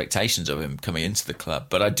 anybody's expectations of him coming into the club.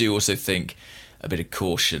 But I do also think a bit of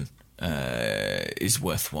caution is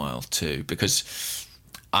worthwhile too, because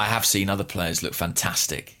I have seen other players look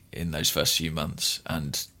fantastic in those first few months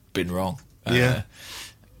and been wrong. Yeah.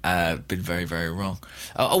 Been very, very wrong.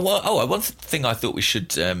 One thing I thought we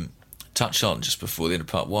should touch on just before the end of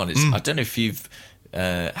part one is I don't know if you've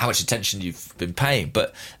how much attention you've been paying,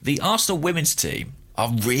 but the Arsenal women's team are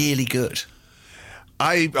really good.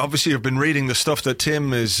 I obviously have been reading the stuff that Tim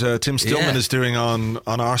Stillman is doing on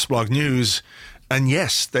Arseblog News, and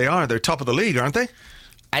yes, they are. They're top of the league, aren't they?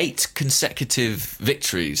 8 consecutive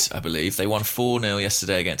victories, I believe. They won 4-0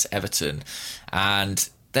 yesterday against Everton, and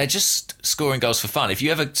they're just scoring goals for fun. If you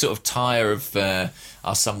ever sort of tire of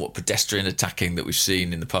our somewhat pedestrian attacking that we've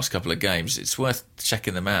seen in the past couple of games, it's worth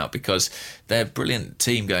checking them out because they're a brilliant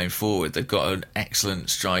team going forward. They've got an excellent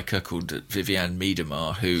striker called Viviane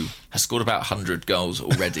Miedema, who has scored about 100 goals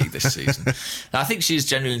already this season. Now, I think she's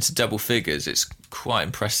generally into double figures. It's quite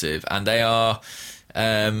impressive. And they are...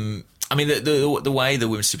 the way the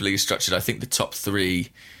Women's Super League is structured, I think the top 3,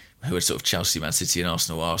 who are sort of Chelsea, Man City and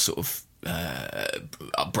Arsenal, are sort of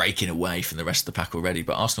are breaking away from the rest of the pack already,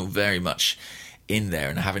 but Arsenal very much in there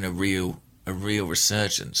and having a real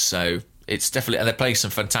resurgence. So it's definitely, and they're playing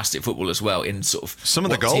some fantastic football as well in sort of some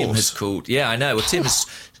of the goals. Tim has called, I know. Well, Tim has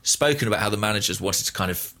spoken about how the managers wanted to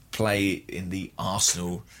kind of play in the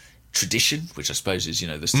Arsenal tradition, which I suppose is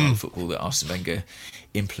the style of football that Arsene Wenger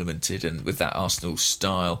implemented, and with that Arsenal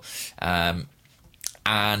style.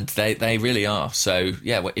 And they really are. So,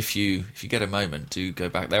 if you get a moment, do go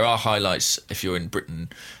back. There are highlights, if you're in Britain,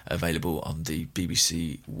 available on the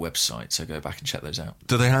BBC website. So go back and check those out.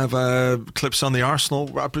 Do they have clips on the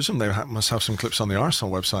Arsenal? I presume they must have some clips on the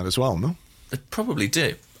Arsenal website as well, no? They probably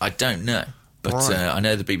do. I don't know. But right. I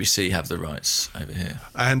know the BBC have the rights over here.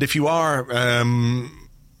 And if you are...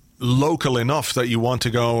 local enough that you want to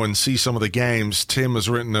go and see some of the games, Tim has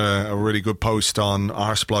written a really good post on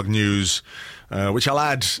Arseblog News, which I'll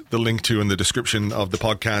add the link to in the description of the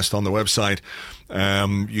podcast on the website.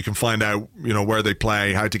 You can find out, where they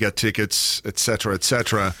play, how to get tickets, etc.,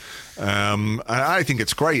 etc. I think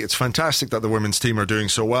it's great. It's fantastic that the women's team are doing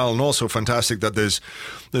so well, and also fantastic that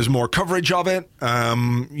there's more coverage of it.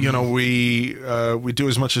 We do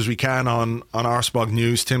as much as we can on Arseblog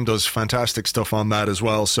News. Tim does fantastic stuff on that as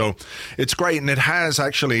well. So it's great, and it has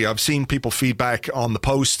actually. I've seen people feedback on the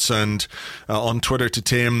posts and on Twitter to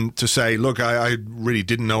Tim to say, look, I really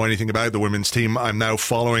didn't know anything about the women's team. I'm now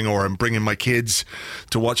following, or I'm bringing my kids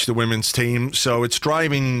to watch the women's team. So it's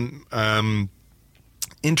driving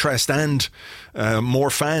interest and more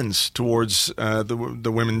fans towards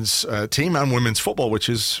the women's team and women's football, which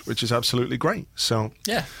is absolutely great. So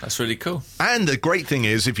yeah, that's really cool. And the great thing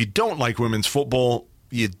is, if you don't like women's football,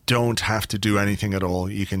 you don't have to do anything at all.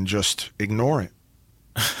 You can just ignore it.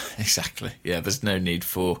 Exactly. Yeah, there's no need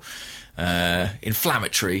for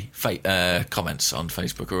inflammatory comments on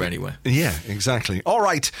Facebook or anywhere. Yeah, exactly. All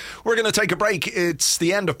right, we're going to take a break. It's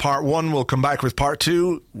the end of part 1. We'll come back with part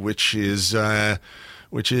 2, which is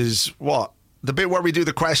what? The bit where we do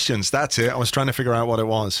the questions. That's it. I was trying to figure out what it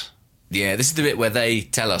was. Yeah, this is the bit where they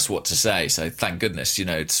tell us what to say. So thank goodness,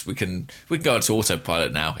 we can go into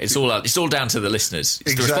autopilot now. It's all down to the listeners.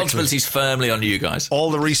 The responsibility's firmly on you guys.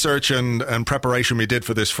 All the research and preparation we did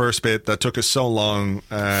for this first bit that took us so long.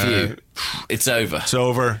 It's over. It's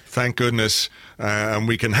over. Thank goodness. And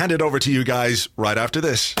we can hand it over to you guys right after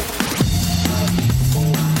this.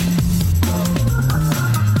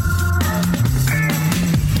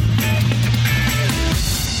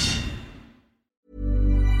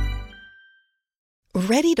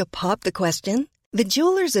 Ready to pop the question? The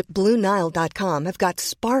jewelers at BlueNile.com have got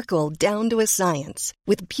sparkle down to a science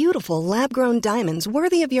with beautiful lab-grown diamonds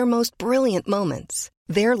worthy of your most brilliant moments.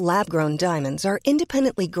 Their lab-grown diamonds are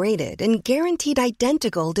independently graded and guaranteed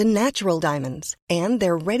identical to natural diamonds, and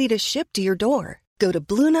they're ready to ship to your door. Go to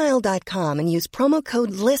BlueNile.com and use promo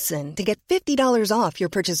code LISTEN to get $50 off your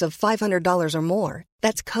purchase of $500 or more.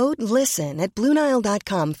 That's code LISTEN at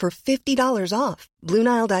BlueNile.com for $50 off.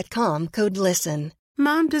 BlueNile.com, code LISTEN.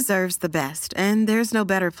 Mom deserves the best, and there's no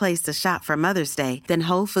better place to shop for Mother's Day than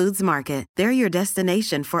Whole Foods Market. They're your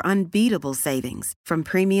destination for unbeatable savings, from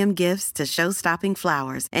premium gifts to show-stopping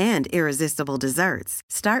flowers and irresistible desserts.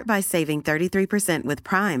 Start by saving 33% with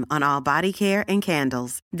Prime on all body care and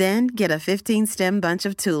candles. Then get a 15-stem bunch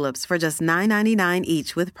of tulips for just $9.99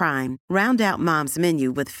 each with Prime. Round out Mom's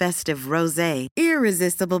menu with festive rosé,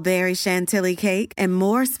 irresistible berry chantilly cake, and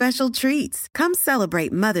more special treats. Come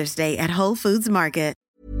celebrate Mother's Day at Whole Foods Market.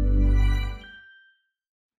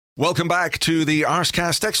 Welcome back to the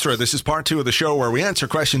Arscast Extra. This is part 2 of the show where we answer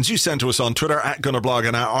questions you send to us on Twitter at Gunnerblog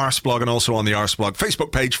and at Arsblog, and also on the Arsblog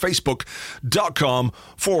Facebook page,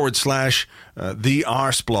 facebook.com/the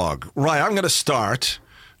Arsblog. Right, I'm going to start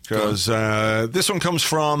because this one comes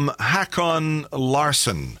from Hakon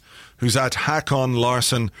Larson, who's at Hakon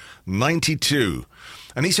Larson 92.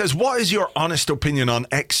 And he says, what is your honest opinion on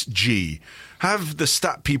XG? Have the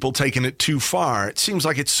stat people taken it too far? It seems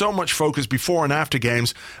like it's so much focus before and after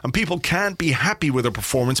games, and people can't be happy with a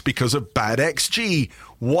performance because of bad XG.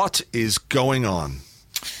 What is going on?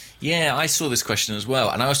 Yeah, I saw this question as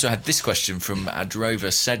well. And I also had this question from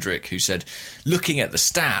Adrova Cedric, who said, looking at the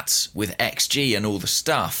stats with XG and all the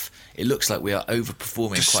stuff, it looks like we are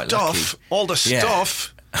overperforming quite lucky. All the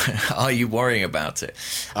stuff. Are you worrying about it?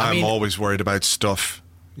 I'm always worried about stuff.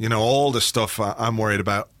 You know, all the stuff. I'm worried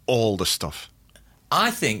about all the stuff. I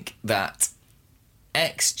think that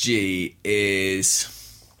XG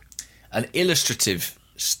is an illustrative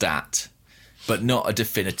stat, but not a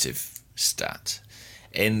definitive stat.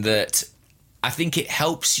 In that, I think it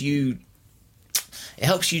helps you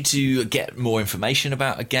to get more information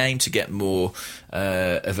about a game, to get more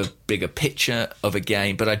of a bigger picture of a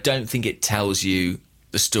game, but I don't think it tells you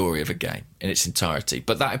the story of a game in its entirety.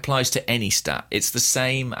 But that applies to any stat. It's the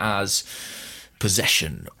same as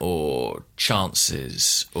possession or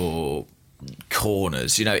chances or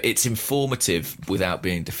corners. You know, it's informative without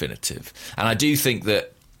being definitive. And I do think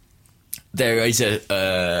that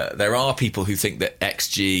there are people who think that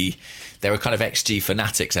XG, there are kind of XG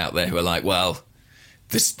fanatics out there who are like, well,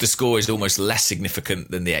 the score is almost less significant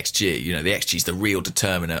than the XG. You know, the XG is the real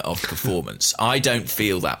determiner of performance. I don't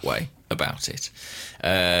feel that way about it.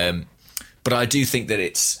 But I do think that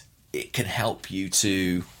it can help you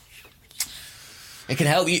to... It can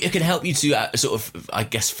help you to sort of, I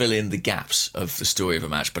guess, fill in the gaps of the story of a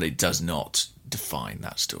match, but it does not define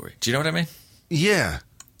that story. Do you know what I mean? Yeah,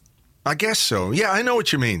 I guess so. Yeah, I know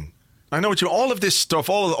what you mean. All of this stuff,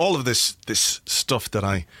 all of this stuff that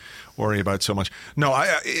I worry about so much. No,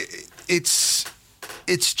 it's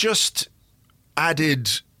just added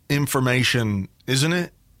information, isn't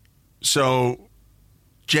it? So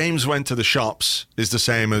James went to the shops is the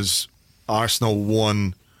same as Arsenal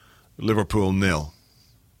 1, Liverpool 0.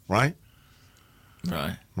 Right?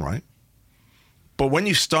 Right. But when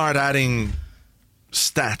you start adding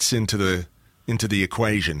stats into the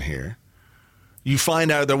equation here, you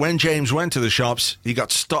find out that when James went to the shops, he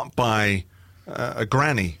got stopped by a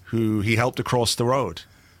granny who he helped across the road.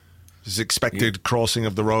 His expected crossing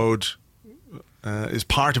of the road is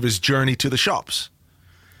part of his journey to the shops.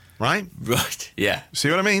 Right? Right, yeah. See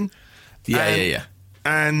what I mean? Yeah.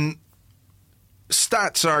 And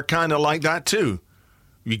stats are kind of like that too.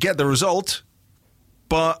 You get the result,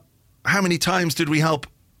 but how many times did we help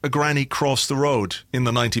a granny cross the road in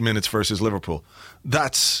the 90 minutes versus Liverpool?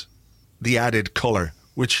 That's the added colour,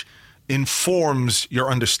 which informs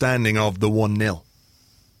your understanding of the 1-0.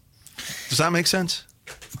 Does that make sense?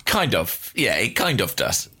 Kind of. Yeah, it kind of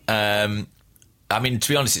does. I mean, to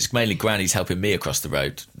be honest, it's mainly Granny's helping me across the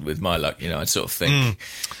road with my luck. I sort of think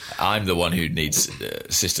I'm the one who needs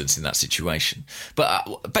assistance in that situation.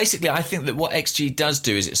 But basically, I think that what XG does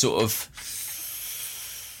do is it sort of...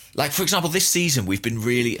 Like, for example, this season, we've been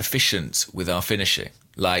really efficient with our finishing.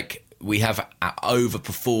 Like, we have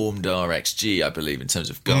overperformed our XG, I believe, in terms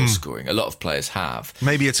of goal scoring. A lot of players have.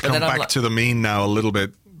 Maybe it's come back to the mean now a little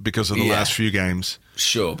bit because of the last few games.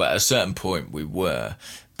 Sure, but at a certain point we were.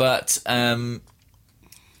 But...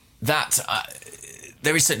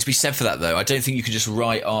 there is something to be said for that, though. I don't think you can just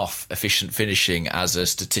write off efficient finishing as a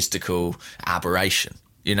statistical aberration.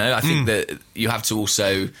 I think that you have to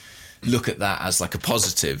also look at that as like a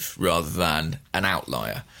positive rather than an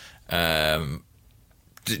outlier. Do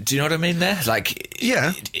you know what I mean there? Like,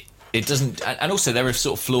 yeah, it doesn't. And also, there are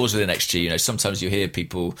sort of flaws within XG. Sometimes you hear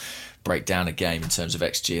people break down a game in terms of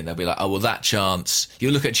XG and they'll be like, oh, well, that chance,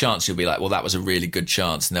 you'll look at a chance, you'll be like, well, that was a really good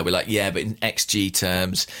chance. And they'll be like, yeah, but in XG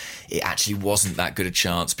terms, it actually wasn't that good a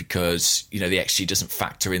chance because, the XG doesn't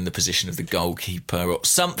factor in the position of the goalkeeper or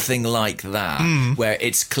something like that, where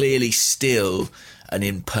it's clearly still an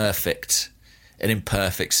imperfect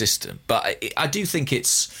system. But I do think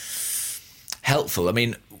it's helpful. I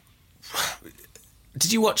mean,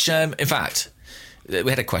 did you watch, in fact... We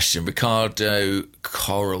had a question. Ricardo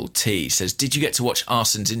Coral T says, did you get to watch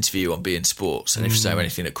Arsen's interview on beIN Sports? And if so,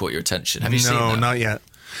 anything that caught your attention? Have you seen that? No, not yet.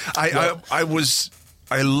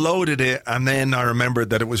 I loaded it and then I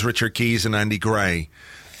remembered that it was Richard Keys and Andy Gray,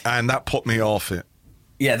 and that put me off it.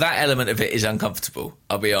 Yeah, that element of it is uncomfortable,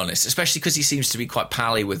 I'll be honest, especially because he seems to be quite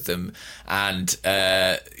pally with them and,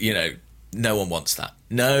 no one wants that.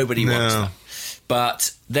 Nobody wants that.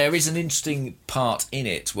 But there is an interesting part in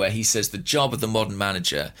it where he says the job of the modern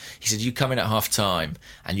manager, he said, you come in at half-time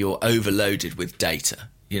and you're overloaded with data.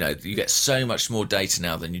 You get so much more data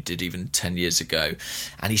now than you did even 10 years ago.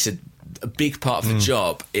 And he said a big part of the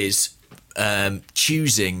job is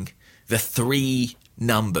choosing the 3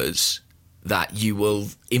 numbers that you will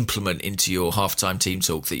implement into your halftime team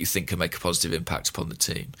talk that you think can make a positive impact upon the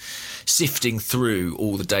team. Sifting through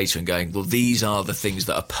all the data and going, well, these are the things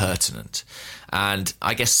that are pertinent. And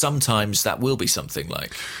I guess sometimes that will be something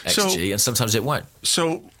like XG and sometimes it won't.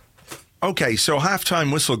 So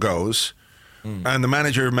halftime whistle goes and the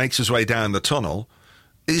manager makes his way down the tunnel.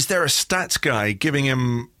 Is there a stats guy giving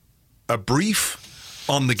him a brief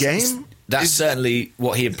on the game? That's certainly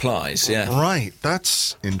what he implies, yeah. Right,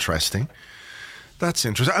 that's interesting.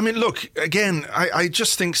 I mean, look, again, I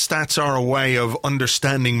just think stats are a way of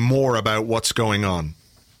understanding more about what's going on.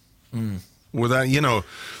 Without,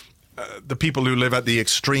 the people who live at the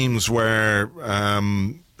extremes where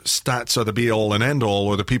stats are the be-all and end-all,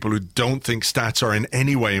 or the people who don't think stats are in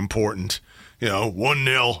any way important.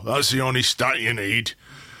 1-0, that's the only stat you need.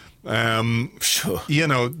 Sure.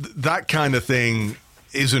 That kind of thing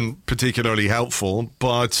isn't particularly helpful,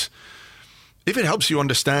 but if it helps you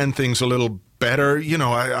understand things a little better,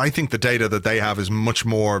 I think the data that they have is much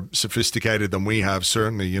more sophisticated than we have,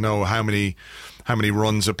 certainly. How many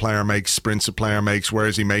runs a player makes, sprints a player makes, where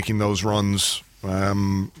is he making those runs?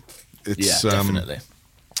 Definitely.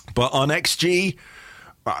 But on XG,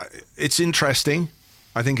 it's interesting.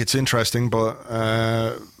 I think it's interesting, but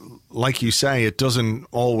like you say, it doesn't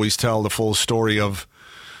always tell the full story of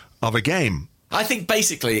a game. I think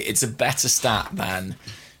basically it's a better stat than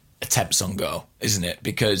attempts on goal, isn't it?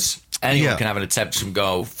 Because anyone can have an attempt from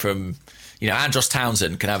goal from, Andros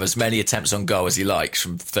Townsend can have as many attempts on goal as he likes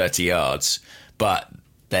from 30 yards, but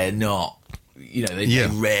they're not, they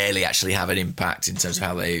rarely actually have an impact in terms of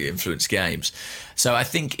how they influence games. So I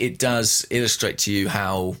think it does illustrate to you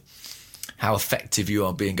how effective you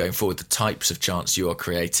are being going forward, the types of chance you are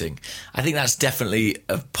creating. I think that's definitely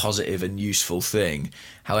a positive and useful thing.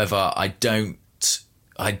 However, I'm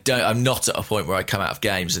not at a point where I come out of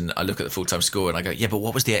games and I look at the full-time score and I go, yeah, but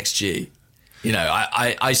what was the XG?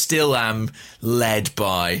 I still am led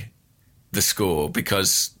by the score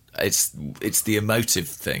because it's the emotive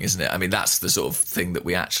thing, isn't it? I mean, that's the sort of thing that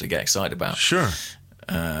we actually get excited about. Sure.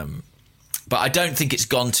 But I don't think it's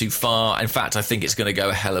gone too far. In fact, I think it's going to go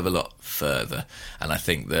a hell of a lot further. And I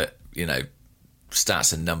think that,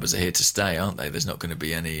 stats and numbers are here to stay, aren't they? There's not going to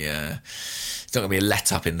be any... It's not going to be a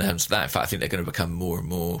let-up in terms of that. In fact, I think they're going to become more and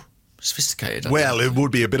more sophisticated. Well, it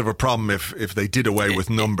would be a bit of a problem if they did away with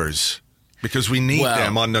numbers, because we need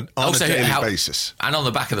them on a daily basis. And on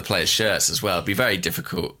the back of the players' shirts as well. It'd be very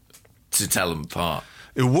difficult to tell them apart.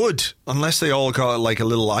 It would, unless they all got like a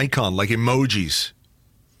little icon, like emojis.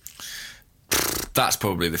 That's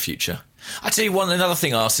probably the future. I tell you another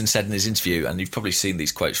thing Arsene said in his interview, and you've probably seen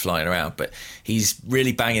these quotes flying around, but he's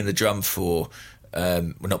really banging the drum for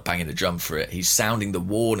we're not banging the drum for it. He's sounding the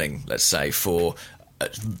warning, let's say, for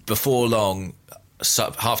before long,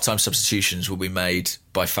 half-time substitutions will be made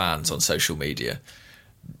by fans on social media.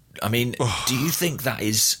 I mean, do you think that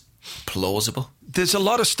is plausible? There's a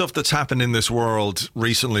lot of stuff that's happened in this world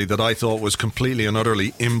recently that I thought was completely and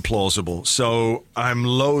utterly implausible. So I'm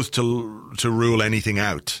loath to rule anything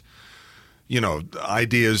out. You know,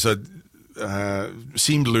 ideas that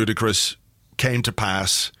seemed ludicrous came to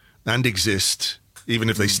pass and exist, even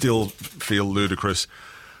if they still feel ludicrous.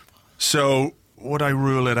 So would I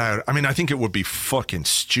rule it out? I mean, I think it would be fucking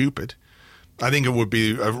stupid. I think it would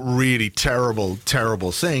be a really terrible,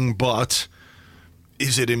 terrible thing, but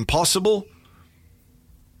is it impossible?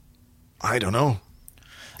 I don't know.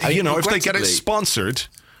 If they get it sponsored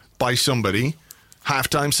by somebody,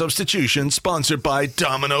 halftime substitution sponsored by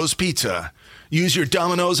Domino's Pizza. Use your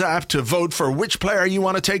Domino's app to vote for which player you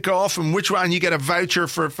want to take off and which one. You get a voucher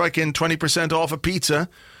for fucking 20% off a pizza.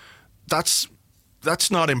 That's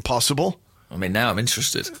not impossible. I mean, now I'm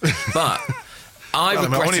interested. But I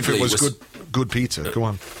regrettably only if it was good pizza. Go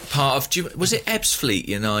on. Part of, was it Ebbsfleet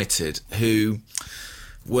United who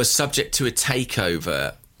was subject to a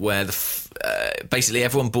takeover where basically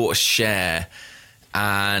everyone bought a share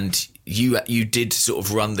and you did sort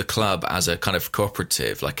of run the club as a kind of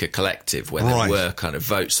cooperative, like a collective, where there were kind of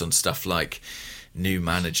votes on stuff like new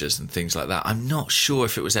managers and things like that. I'm not sure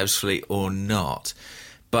if it was Ebbsfleet or not,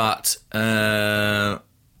 but My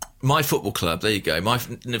Football Club, there you go.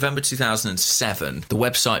 November 2007, the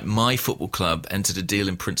website My Football Club entered a deal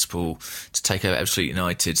in principle to take over Ebbsfleet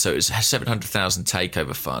United. So it was a 700,000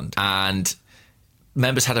 takeover fund. And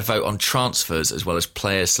members had a vote on transfers as well as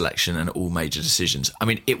player selection and all major decisions. I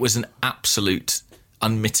mean, it was an absolute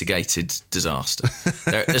unmitigated disaster.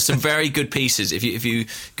 There's some very good pieces. If you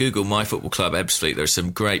Google My Football Club Ebbsfleet, there are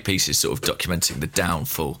some great pieces sort of documenting the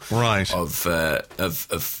downfall of that.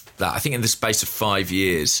 I think in the space of 5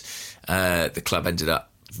 years, the club ended up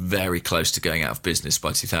very close to going out of business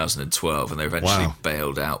by 2012, and they were eventually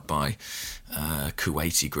bailed out by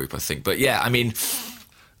Kuwaiti Group, I think. But yeah, I mean,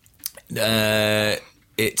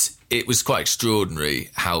 it was quite extraordinary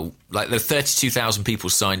how, like, there were 32,000 people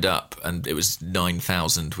signed up, and it was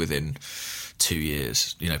 9,000 within 2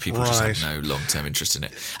 years. You know, people just had no long-term interest in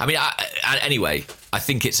it. I mean, anyway, I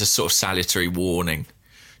think it's a sort of salutary warning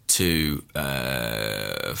to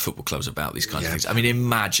football clubs about these kinds of things. I mean,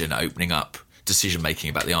 imagine opening up decision-making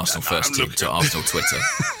about the Arsenal first team to Arsenal Twitter.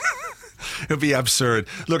 It'd be absurd.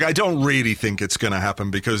 Look, I don't really think it's going to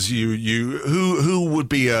happen because who would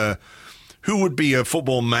be a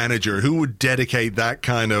football manager? Who would dedicate that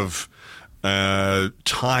kind of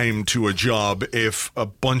time to a job if a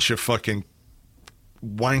bunch of fucking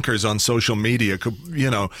wankers on social media could,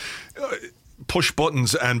 push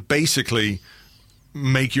buttons and basically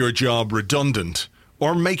make your job redundant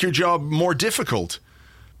or make your job more difficult?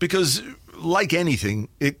 Because, like anything,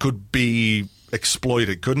 it could be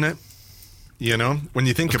exploited, couldn't it? You know, when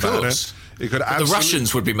you think about it, it could. The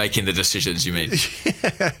Russians would be making the decisions. You mean?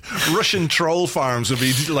 Yeah. Russian troll farms would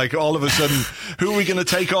be like, all of a sudden, who are we going to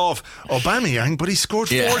take off? Aubameyang, but he scored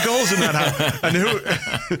 4 goals in that half. And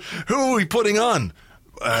who are we putting on?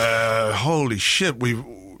 Holy shit!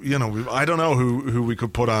 I don't know who we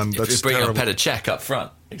could put on. That's bringing on Petr Cech up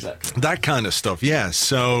front, exactly. That kind of stuff. Yeah.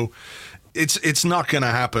 So it's not going to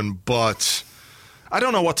happen. But I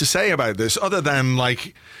don't know what to say about this other than,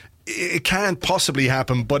 like, it can't possibly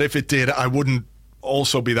happen, but if it did, I wouldn't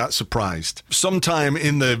also be that surprised. Sometime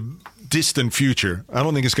in the distant future. I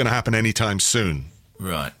don't think it's going to happen anytime soon.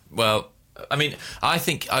 Right. Well, I mean,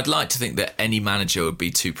 I'd like to think that any manager would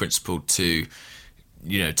be too principled to,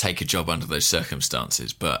 take a job under those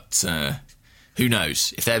circumstances. But who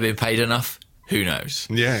knows? If they're being paid enough, who knows?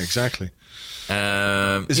 Yeah, exactly.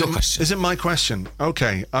 Is it my question?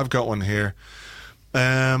 Okay, I've got one here.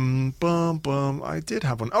 I did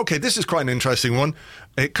have one. Okay, this is quite an interesting one.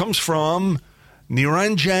 It comes from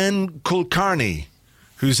Niranjan Kulkarni,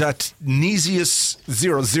 who's at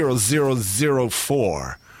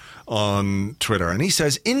Nesius00004 on Twitter, and he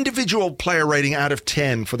says individual player rating out of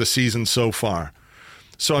 10 for the season so far.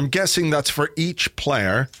 So I'm guessing that's for each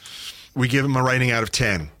player. We give him a rating out of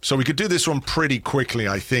 10. So we could do this one pretty quickly,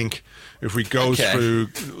 I think, if we go through.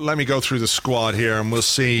 Let me go through the squad here, and we'll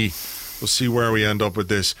see. We'll see where we end up with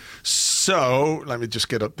this. So let me just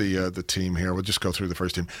get up the team here. We'll just go through the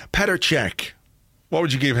first team. Petr Cech, what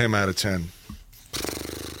would you give him out of 10?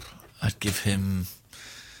 I'd give him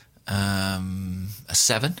a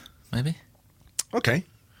 7, maybe. Okay.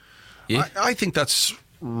 I think that's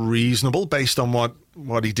reasonable based on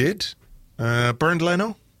what he did. Bernd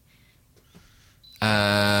Leno?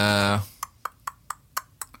 I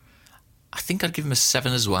think I'd give him a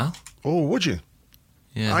 7 as well. Oh, would you?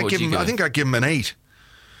 Yeah, I think I'd give him an 8.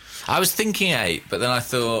 I was thinking 8, but then I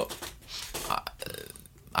thought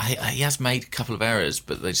he has made a couple of errors,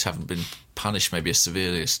 but they just haven't been punished maybe as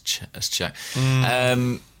severely as Czech.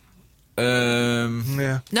 Yeah.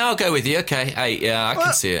 No, I'll go with you. Okay, 8. Yeah, I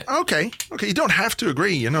can see it. Okay. You don't have to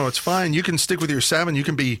agree. It's fine. You can stick with your 7. You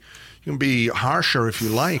can be harsher if you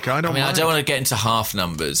like. I don't want to get into half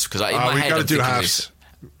numbers because in my head, got to do halves.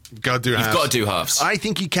 You've got to do halves. I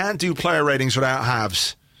think you can't do player ratings without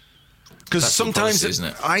halves. Because sometimes, isn't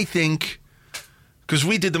it? I think, because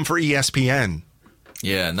we did them for ESPN for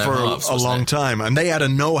halves, a long time, and they had a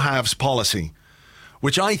no halves policy,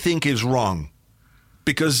 which I think is wrong.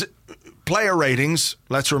 Because player ratings,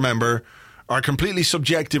 let's remember, are completely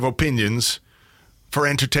subjective opinions for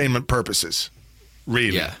entertainment purposes,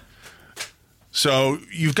 really. Yeah. So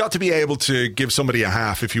you've got to be able to give somebody a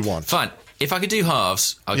half if you want. Fine. If I could do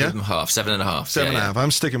halves, I'll give them half. 7.5. 7.5. I'm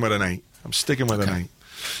sticking with an 8. an 8.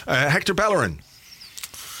 Hector Bellerin.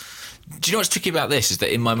 Do you know what's tricky about this is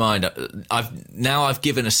that in my mind, I've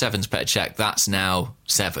given a 7 to Petr Cech. That's now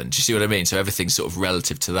 7. Do you see what I mean? So everything's sort of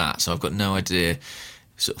relative to that. So I've got no idea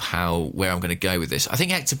sort of where I'm going to go with this. I think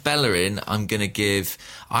Hector Bellerin, I'm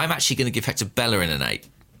actually going to give Hector Bellerin an 8.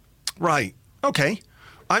 Right. Okay.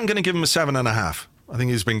 I'm going to give him a 7.5. I think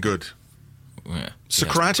he's been good. Yeah.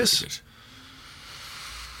 Socrates?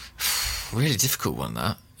 Really difficult one,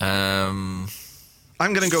 that. I'm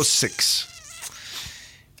going to go 6.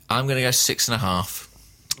 I'm going to go 6.5.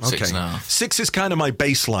 Okay. 6.5. 6 is kind of my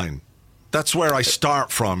baseline. That's where I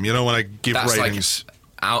start from, when I give ratings. Like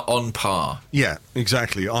out on par. Yeah,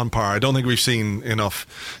 exactly. On par. I don't think we've seen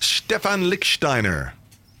enough. Stefan Lichtsteiner.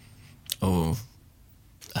 Oh,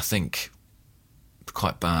 I think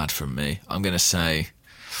quite bad from me. I'm going to say,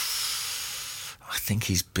 I think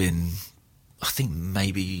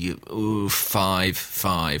maybe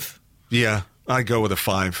 5. Yeah, I'd go with a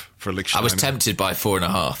 5 for Lichtsteiner. I was tempted by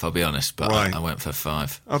 4.5, I'll be honest, but I went for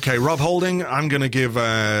 5. Okay, Rob Holding, I'm going to give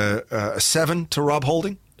a 7 to Rob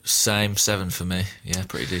Holding. Same, 7 for me. Yeah,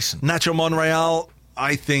 pretty decent. Nacho Monreal,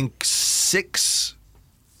 I think 6.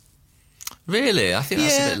 Really? I think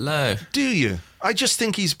that's a bit low. Do you? I just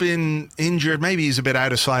think he's been injured. Maybe he's a bit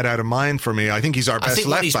out of sight, out of mind for me. I think he's our best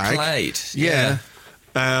left back. Played. Yeah.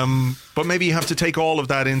 But maybe you have to take all of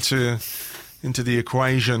that into the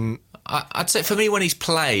equation. I'd say for me, when he's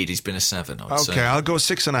played, he's been a 7. Okay, I'll go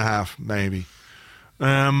 6.5, maybe.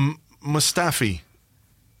 Mustafi.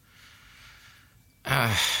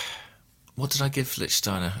 What did I give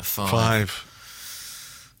Lichtsteiner? A 5.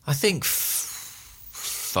 5. I think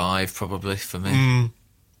 5 probably for me.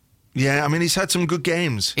 Yeah, I mean, he's had some good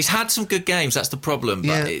games. He's had some good games, that's the problem,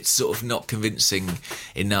 but it's sort of not convincing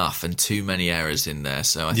enough and too many errors in there,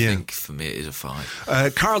 so I think for me it is a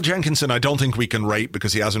 5. Carl Jenkinson, I don't think we can rate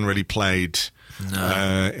because he hasn't really played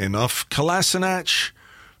enough. Kolasinac,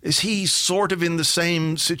 is he sort of in the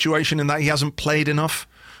same situation in that he hasn't played enough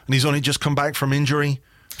and he's only just come back from injury?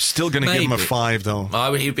 Still going to give him a 5,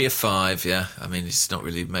 though. He'd be a 5, yeah. I mean, he's not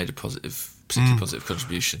really made a particularly positive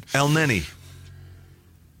contribution. El Neni.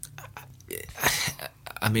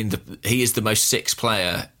 I mean, he is the most 6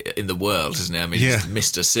 player in the world, isn't he? I mean, he's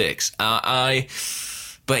Mr. 6.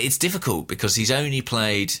 But it's difficult because he's only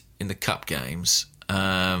played in the cup games,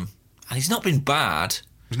 and he's not been bad.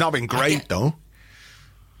 He's not been great, though.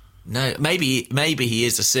 No, maybe he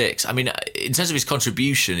is a 6. I mean, in terms of his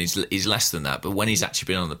contribution, he's less than that. But when he's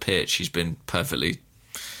actually been on the pitch, he's been perfectly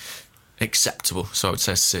acceptable. So I would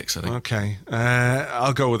say 6, I think. Okay.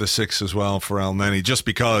 I'll go with a 6 as well for El Neni, just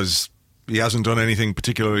because he hasn't done anything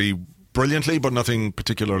particularly brilliantly, but nothing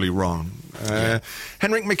particularly wrong.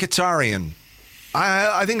 Henrik Mkhitaryan.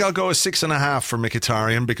 I think I'll go a 6.5 for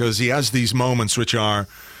Mkhitaryan because he has these moments which are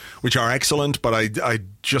excellent, but I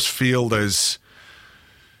just feel there's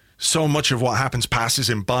so much of what happens passes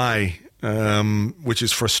him by, which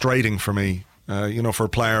is frustrating for me. For a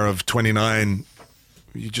player of 29,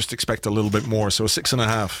 you just expect a little bit more. So a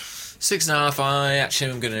 6.5. 6.5. I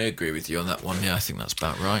actually am going to agree with you on that one. Yeah, I think that's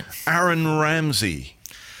about right. Aaron Ramsey.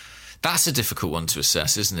 That's a difficult one to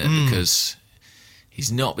assess, isn't it? Because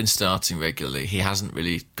he's not been starting regularly. He hasn't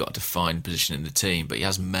really got a defined position in the team, but he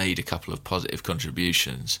has made a couple of positive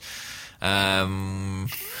contributions.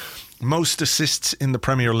 Most assists in the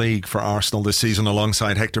Premier League for Arsenal this season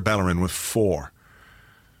alongside Hector Bellerin with 4.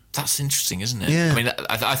 That's interesting, isn't it? Yeah. I mean,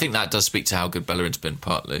 I think that does speak to how good Bellerin's been,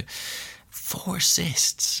 partly. 4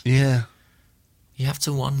 assists. Yeah. You have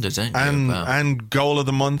to wonder, don't you? And goal of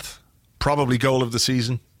the month. Probably goal of the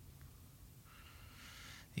season.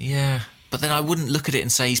 Yeah. But then I wouldn't look at it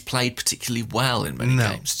and say he's played particularly well in many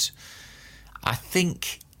games. I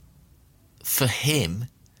think for him,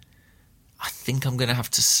 I think I'm going to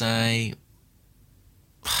have to say...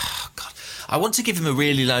 Oh, God. I want to give him a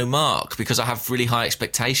really low mark because I have really high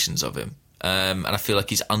expectations of him. And I feel like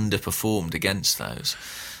he's underperformed against those.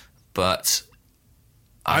 But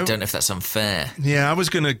I don't know if that's unfair. Yeah, I was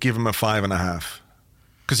going to give him a 5.5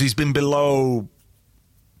 because he's been below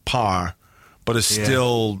par, but has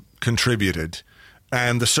still contributed.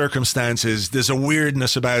 And the circumstances, there's a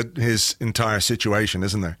weirdness about his entire situation,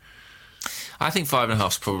 isn't there? I think 5.5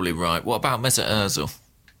 is probably right. What about Mesut Ozil?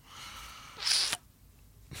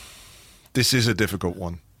 This is a difficult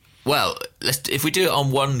one. Well, if we do it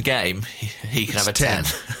on one game, he can have a 10.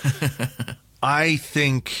 I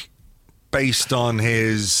think based on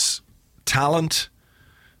his talent,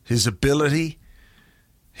 his ability,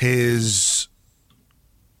 his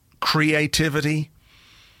creativity,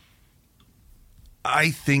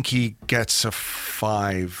 I think he gets a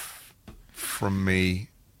 5 from me.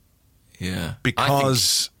 Yeah.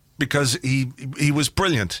 Because he was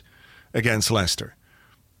brilliant against Leicester.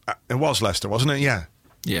 It was Leicester, wasn't it? Yeah.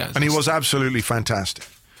 Yeah. And he was absolutely fantastic.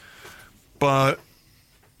 But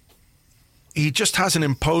he just hasn't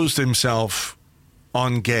imposed himself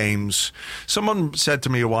on games. Someone said to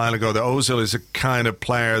me a while ago that Ozil is a kind of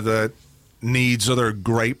player that needs other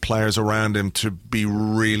great players around him to be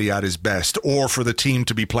really at his best, or for the team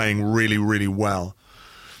to be playing really, really well,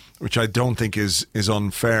 which I don't think is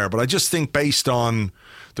unfair. But I just think based on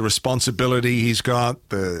the responsibility he's got,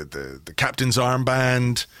 the captain's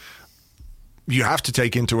armband, you have to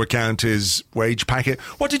take into account his wage packet.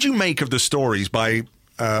 What did you make of the stories by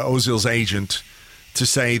Ozil's agent to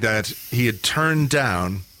say that he had turned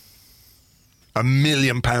down £1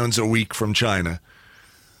 million a week from China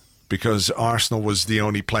because Arsenal was the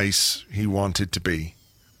only place he wanted to be?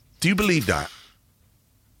 Do you believe that?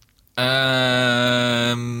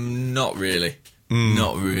 Not really.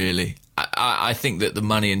 Not really. I think that the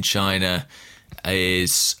money in China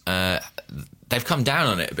is... they've come down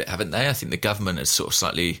on it a bit, haven't they? I think the government has sort of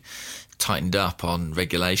slightly tightened up on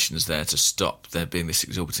regulations there to stop there being this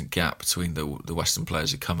exorbitant gap between the Western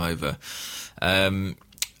players who come over and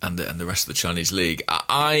the rest of the Chinese league.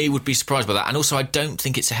 I would be surprised by that. And also, I don't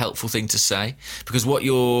think it's a helpful thing to say, because what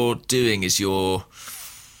you're doing is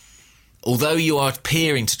although you are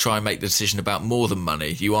appearing to try and make the decision about more than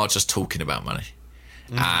money, you are just talking about money.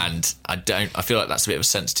 And I feel like that's a bit of a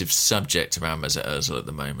sensitive subject around Mesut Ozil at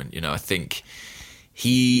the moment. I think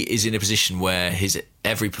he is in a position where his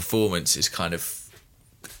every performance is kind of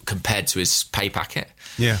compared to his pay packet.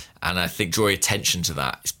 Yeah. And I think drawing attention to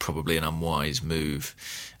that is probably an unwise move.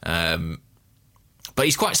 But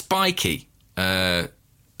he's quite spiky,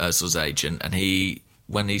 Ozil's agent, and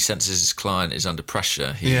when he senses his client is under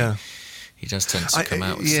pressure, he does tend to come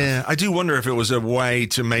out with stuff. I do wonder if it was a way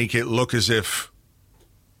to make it look as if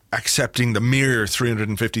accepting the mere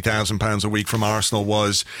 £350,000 a week from Arsenal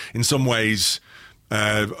was, in some ways,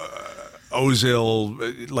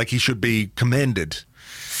 Ozil, like he should be commended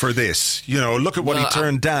for this. Look at what he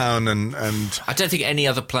turned down, and I don't think any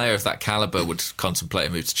other player of that calibre would contemplate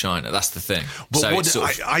a move to China. That's the thing. But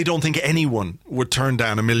I don't think anyone would turn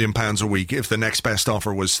down £1 million a week if the next best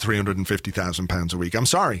offer was £350,000 a week. I'm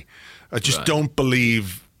sorry. I just don't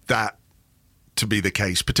believe that to be the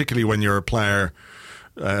case, particularly when you're a player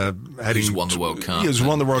who's won the World Cup. Who's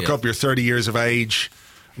won the World Cup, you're 30 years of age,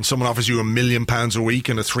 and someone offers you £1 million a week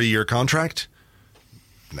in a 3-year contract?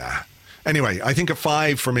 Nah. Anyway, I think a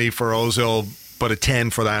 5 for me for Ozil, but a 10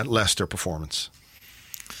 for that Leicester performance.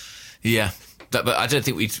 Yeah, but I don't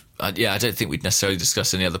think we'd necessarily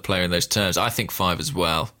discuss any other player in those terms. I think 5 as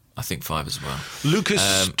well. Lucas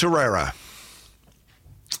Torreira.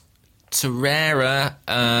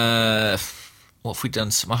 What have we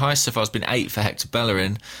done? My highest so far has been 8 for Hector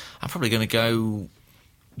Bellerin. I'm probably going to go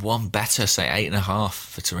one better, say 8.5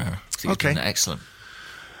 for Torreira. I think he's been excellent.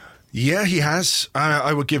 Yeah, he has.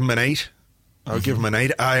 I would give him an 8. I would give him an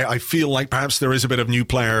 8. I feel like perhaps there is a bit of new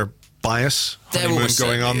player bias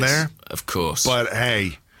going on there. Of course. But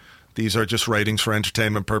hey, these are just ratings for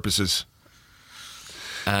entertainment purposes.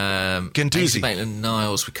 Guendouzi.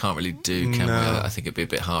 Maitland-Niles we can't really do, can we? I think it'd be a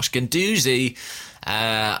bit harsh. Guendouzi,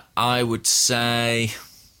 I would say...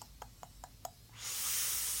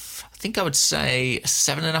 I think I would say a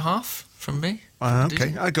 7.5 from me.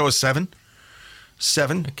 Okay, I'd go a 7.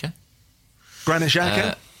 7. Okay. Granit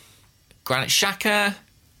Xhaka? Granit Xhaka,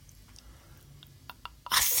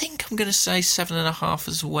 I think I'm going to say 7.5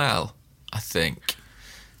 as well, I think.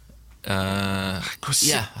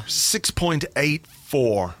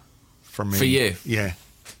 6.84 for me. For you? Yeah.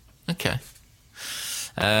 Okay.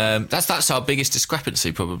 That's our biggest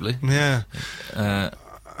discrepancy, probably. Yeah.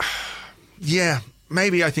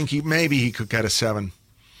 maybe I think he could get a 7.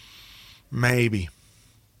 Maybe.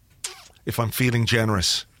 If I'm feeling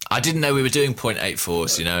generous. I didn't know we were doing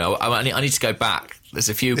 0.84s, you know. I need to go back. There's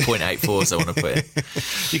a few 0.84s I want to put in.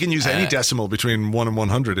 You can use any decimal between 1 and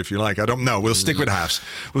 100 if you like. I don't know. We'll stick with halves.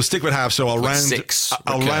 So I'll round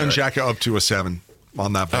Xhaka up to a 7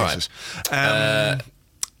 on that basis. Right.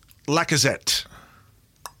 Lacazette.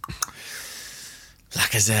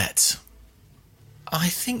 I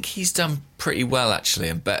think he's done pretty well, actually,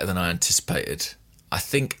 and better than I anticipated. I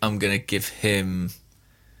think I'm going to give him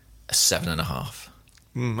a 7.5.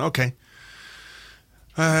 Okay.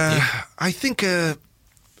 I think a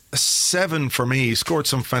 7 for me. He scored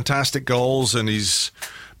some fantastic goals and he's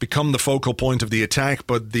become the focal point of the attack,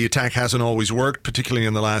 but the attack hasn't always worked, particularly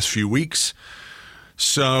in the last few weeks.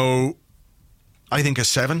 So I think a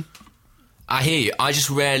 7. I hear you. I just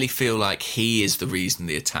rarely feel like he is the reason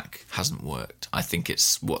the attack hasn't worked. I think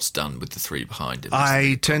it's what's done with the 3 behind him.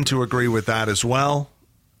 I tend to agree with that as well.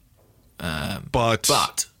 But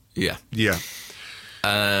yeah.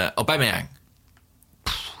 Aubameyang.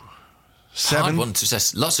 7. Hard one to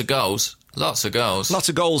assess. Lots of goals,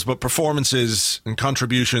 but performances and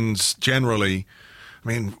contributions generally. I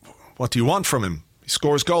mean, what do you want from him? He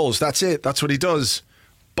scores goals. That's it. That's what he does.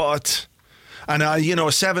 But, and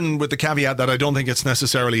a 7 with the caveat that I don't think it's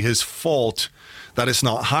necessarily his fault that it's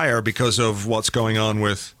not higher because of what's going on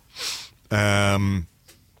with, him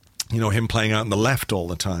playing out on the left all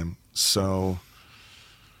the time. So,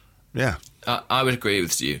 yeah. I would agree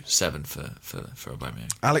with you. 7 for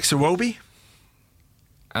Aubameyang. Alex Iwobi?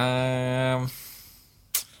 I'm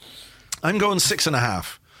going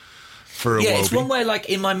 6.5 for Iwobi. Yeah, it's one where, like,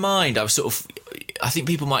 in my mind, I think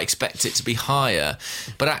people might expect it to be higher,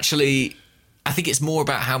 but actually, I think it's more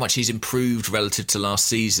about how much he's improved relative to last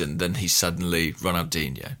season than he's suddenly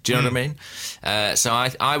Ronaldinho. Do you know what I mean? So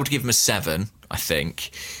I would give him a 7, I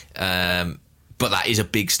think, but that is a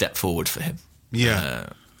big step forward for him. Yeah.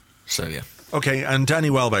 So, yeah. Okay, and Danny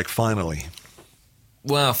Welbeck, finally.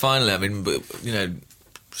 Well, finally, I mean,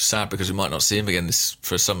 sad because we might not see him again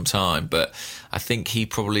for some time, but I think he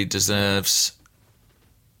probably deserves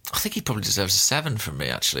a 7 from me,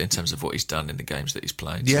 actually, in terms of what he's done in the games that he's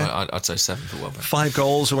played. Yeah. So I'd say 7 for Welbeck. 5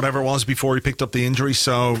 goals or whatever it was before he picked up the injury,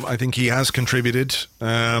 so I think he has contributed.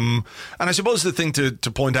 And I suppose the thing to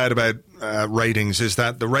point out about ratings is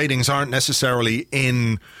that the ratings aren't necessarily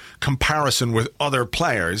in comparison with other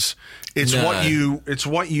players. It's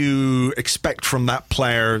what you expect from that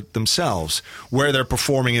player themselves, where they're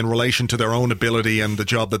performing in relation to their own ability and the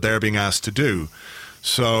job that they're being asked to do.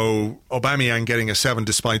 So Aubameyang getting a 7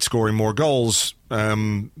 despite scoring more goals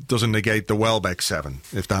doesn't negate the Welbeck 7,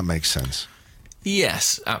 if that makes sense.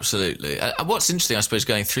 Yes, absolutely. What's interesting, I suppose,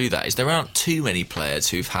 going through that is there aren't too many players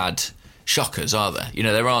who've had shockers, are there? You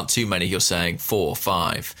know, there aren't too many, you're saying 4 or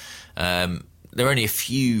 5. There are only a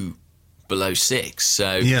few below 6.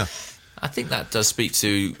 So yeah. I think that does speak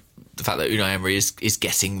to the fact that Unai Emery is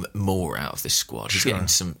getting more out of this squad. He's getting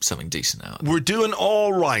something decent out of it. We're doing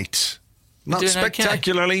all right. Not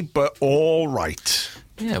spectacularly, okay, but all right.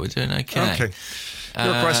 Yeah, we're doing okay. Okay.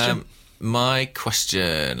 Your question? My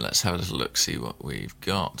question, let's have a little look, see what we've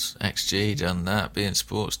got. XG, done that. beIN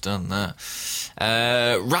Sports, done that.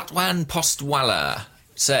 Ratwan Postwala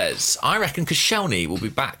says, I reckon Koscielny will be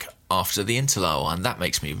back after the interlull, and that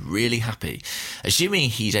makes me really happy. Assuming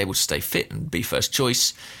he's able to stay fit and be first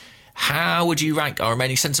choice, how would you rank our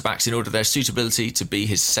remaining centre-backs in order of their suitability to be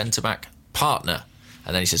his centre-back partner?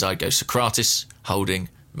 And then he says, I'd go Socrates, Holding,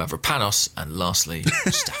 Mavropanos, and lastly,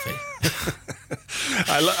 Mustafi.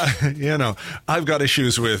 I've got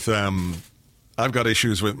issues with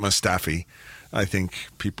Mustafi. I think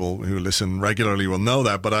people who listen regularly will know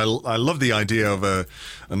that, but I love the idea of a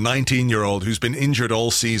 19-year-old who's been injured all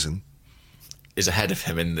season is ahead of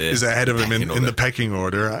him in the pecking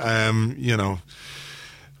order.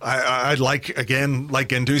 I'd like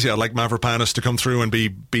Guendouzi, I'd like Mavropanos to come through and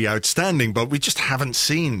be outstanding, but we just haven't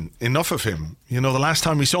seen enough of him. The last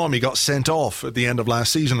time we saw him, he got sent off at the end of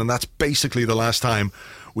last season, and that's basically the last time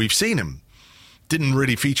we've seen him. Didn't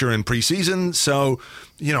really feature in pre-season, so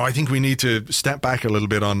I think we need to step back a little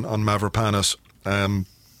bit on Mavropanos.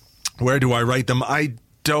 Where do I rate them? I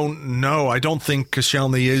don't know. I don't think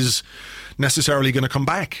Koscielny is necessarily going to come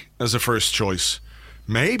back as a first choice.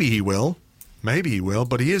 Maybe he will,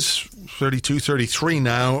 but he is 32, 33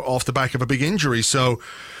 now off the back of a big injury, so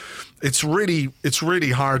it's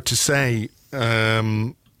really hard to say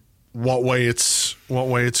what way it's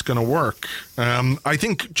going to work. I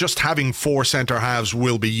think just having 4 centre halves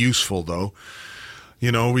will be useful, though.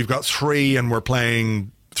 We've got 3 and we're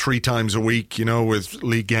playing 3 times a week, with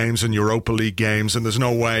league games and Europa League games, and there's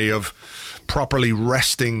no way of properly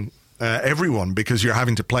resting everyone, because you're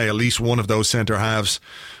having to play at least one of those centre halves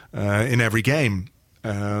in every game.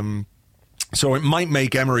 So it might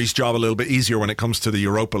make Emery's job a little bit easier when it comes to the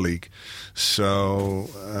Europa League. So,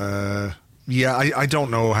 I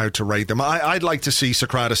don't know how to rate them. I'd like to see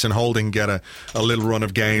Socrates and Holding get a little run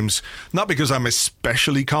of games. Not because I'm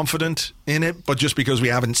especially confident in it, but just because we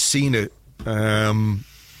haven't seen it.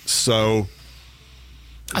 So...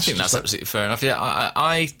 I think that's absolutely fair enough. Yeah,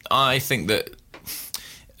 I think that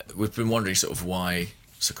we've been wondering sort of why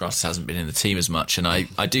Socrates hasn't been in the team as much, and I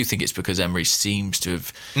do think it's because Emery seems to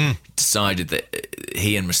have decided that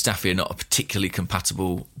he and Mustafi are not a particularly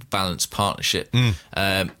compatible, balanced partnership.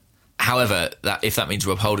 However, if that means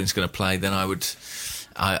Rob Holding's going to play, then I would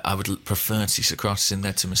prefer to see Socrates in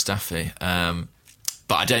there to Mustafi.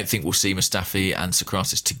 But I don't think we'll see Mustafi and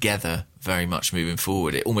Socrates together very much moving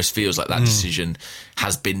forward. It almost feels like that decision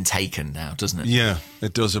has been taken now, doesn't it? Yeah,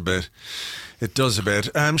 it does a bit. It does a bit.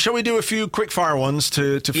 Shall we do a few quick-fire ones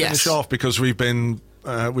to finish off, because we've been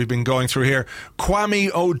going through here. Kwame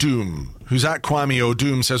Odum, who's at Kwame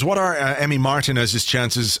Odum, says, what are Emi Martinez's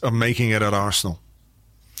chances of making it at Arsenal?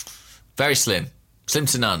 Very slim. Slim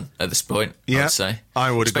to none at this point, yeah, I'd say.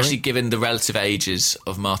 I would Especially agree. given the relative ages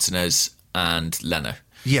of Martinez and Leno.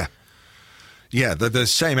 Yeah. Yeah, they're the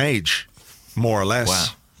same age, more or less. Wow.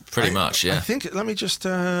 Pretty much, yeah. I think, let me just...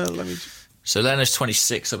 So Leno's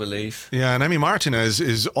 26, I believe. Yeah, and Emi Martinez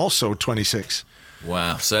is also 26.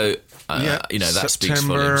 Wow. So, that speaks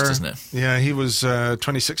volumes, doesn't it? Yeah, he was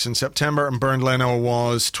 26 in September, and Bernd Leno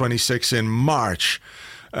was 26 in March.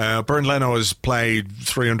 Bernd Leno has played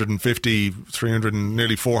 300,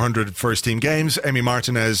 nearly 400 first-team games. Emi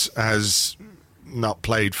Martinez has not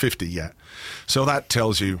played 50 yet. So that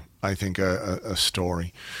tells you, I think, a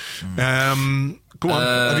story. Go on.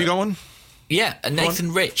 Have you got one? Yeah, and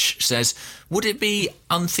Nathan Rich says, would it be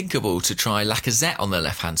unthinkable to try Lacazette on the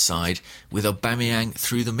left-hand side with Aubameyang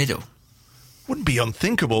through the middle? Wouldn't be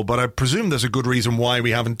unthinkable, but I presume there's a good reason why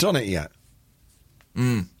we haven't done it yet.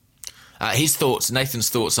 Nathan's thoughts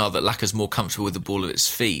are that Lacaz's more comfortable with the ball at his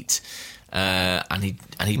feet, and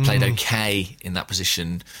he played okay in that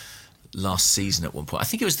position last season at one point. I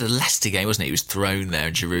think it was the Leicester game, wasn't it? He was thrown there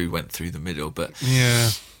and Giroud went through the middle, but... Yeah.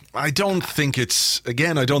 I don't think it's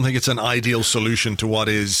an ideal solution to what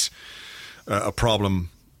is a problem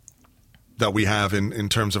that we have in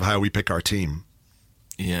terms of how we pick our team.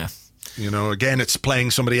 Yeah. Again, it's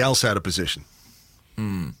playing somebody else out of position.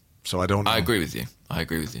 So I don't know. I agree with you. Lyle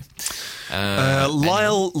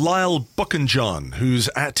Buckenjohn, who's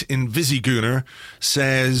at Invisigooner,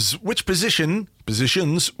 says, which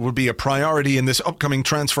positions would be a priority in this upcoming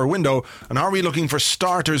transfer window, and are we looking for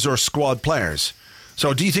starters or squad players?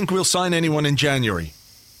 So do you think we'll sign anyone in January?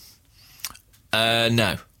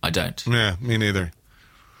 No, I don't. Yeah, me neither.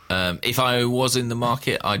 If I was in the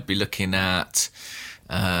market, I'd be looking at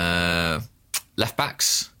left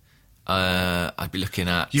backs. I'd be looking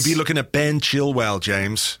at... You'd be looking at Ben Chilwell,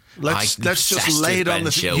 James. Let's just lay it on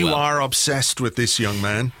the... You are obsessed with this young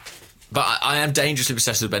man. But I am dangerously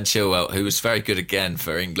obsessed with Ben Chilwell, who was very good again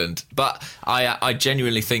for England. But I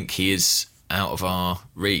genuinely think he is out of our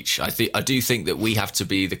reach. I do think that we have to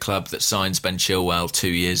be the club that signs Ben Chilwell 2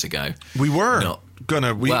 years ago. We were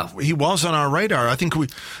he was on our radar. I think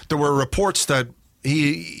there were reports that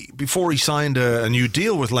before he signed a new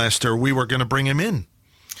deal with Leicester, we were going to bring him in.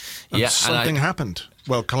 And something happened.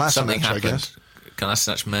 Well, Kolasinac, I guess.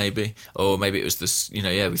 Kolasinac maybe, or maybe it was this. We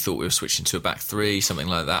thought we were switching to a back three, something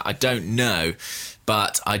like that. I don't know,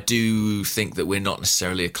 but I do think that we're not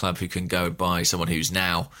necessarily a club who can go and buy someone who's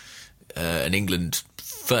now an England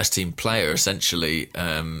first team player, essentially,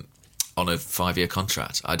 on a 5-year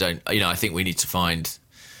contract. I think we need to find,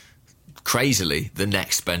 crazily, the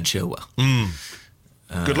next Ben Chilwell.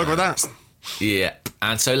 Good luck with that. Yeah,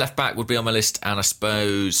 and so left back would be on my list, and I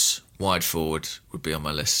suppose wide forward would be on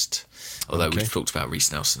my list. Although we've talked about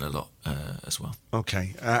Reece Nelson a lot as well.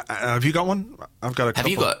 Okay, have you got one? I've got a couple.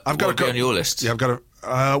 Have you got? I've got what would be on your list? Yeah, I've got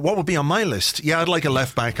a. What would be on my list? Yeah, I'd like a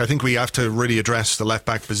left back. I think we have to really address the left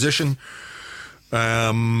back position.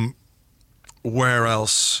 Where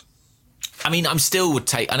else? I mean, I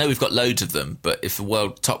know we've got loads of them, but if a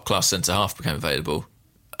world top class centre half became available,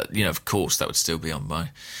 of course that would still be on my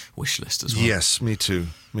wish list as well. Yes, me too.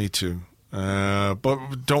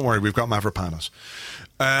 But don't worry, we've got Mavropanos.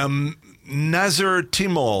 Nazar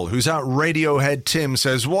Timol, who's at Radiohead Tim,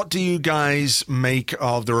 says, what do you guys make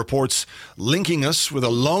of the reports linking us with a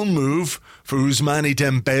loan move for Ousmane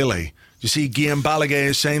Dembele? You see, Guillaume Balaguer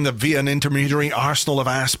is saying that via an intermediary, Arsenal have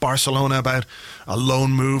asked Barcelona about a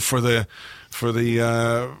loan move for the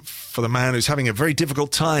man who's having a very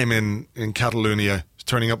difficult time in Catalonia.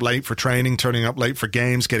 turning up late for training, turning up late for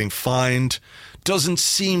games, getting fined. Doesn't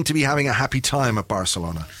seem to be having a happy time at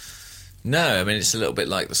Barcelona. No, I mean, it's a little bit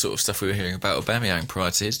like the sort of stuff we were hearing about Aubameyang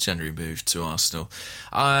prior to his January move to Arsenal.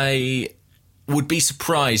 I would be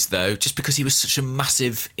surprised, though, just because he was such a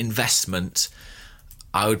massive investment,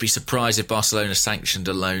 I would be surprised if Barcelona sanctioned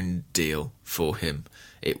a loan deal for him.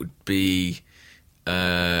 It would be...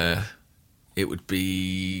 I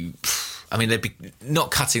mean, they'd be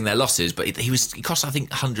not cutting their losses, but he cost, I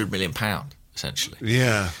think, £100 million, essentially.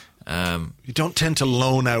 Yeah. You don't tend to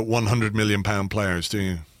loan out £100 million players, do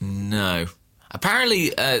you? No.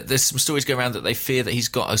 Apparently, there's some stories going around that they fear that he's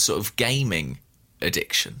got a sort of gaming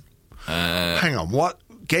addiction. Hang on, what?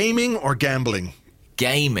 Gaming or gambling?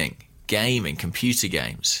 Gaming, computer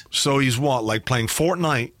games. So he's what, like playing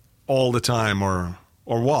Fortnite all the time, or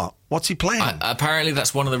what? What's he playing? Apparently,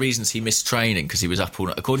 that's one of the reasons he missed training, because he was up all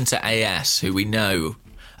night. According to AS, who we know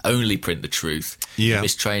only print the truth, he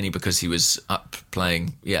missed training because he was up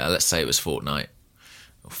playing, let's say it was Fortnite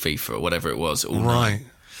or FIFA or whatever it was all night.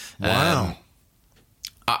 Wow.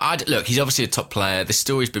 Look, he's obviously a top player. This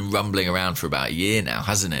story's been rumbling around for about a year now,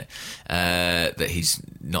 hasn't it? That he's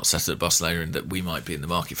not settled at Barcelona and that we might be in the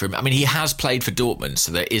market for him. I mean, he has played for Dortmund,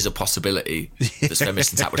 so there is a possibility that Sven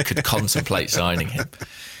Mislintat could contemplate signing him.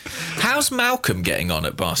 How's Malcolm getting on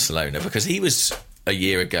at Barcelona? Because he was a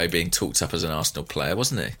year ago being talked up as an Arsenal player,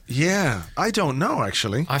 wasn't he? Yeah, I don't know,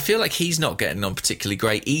 actually. I feel like he's not getting on particularly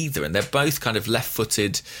great either, and they're both kind of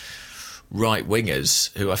left-footed right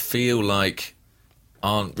wingers who I feel like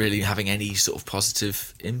aren't really having any sort of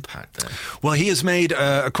positive impact there. Well, he has made,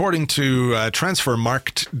 according to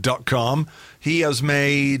Transfermarkt.com, he has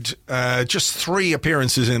made just 3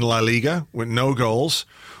 appearances in La Liga with no goals,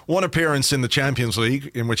 1 appearance in the Champions League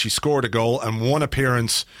in which he scored a goal, and 1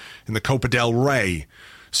 appearance in the Copa del Rey.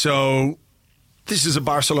 So this is a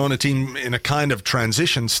Barcelona team in a kind of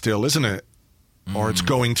transition still, isn't it? Or it's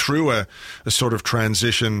going through a sort of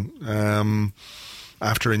transition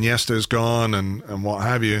after Iniesta's gone and what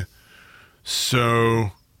have you.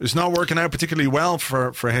 So it's not working out particularly well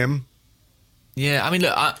for him. Yeah, I mean,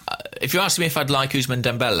 look, if you're asking me if I'd like Ousmane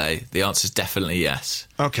Dembele, the answer is definitely yes.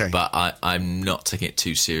 Okay. But I'm not taking it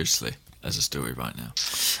too seriously as a story right now.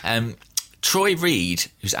 Troy Reed,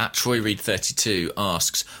 who's at TroyReed32,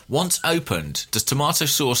 asks, once opened, does tomato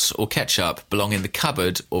sauce or ketchup belong in the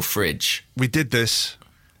cupboard or fridge? We did this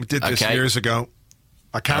years ago.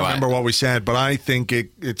 I can't remember what we said, but I think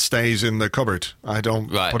it stays in the cupboard. I don't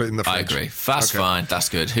put it in the fridge. I agree. That's fine. That's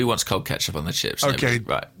good. Who wants cold ketchup on the chips? Okay.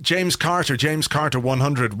 Nobody. Right. James Carter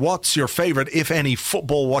 100. What's your favourite, if any,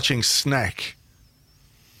 football watching snack?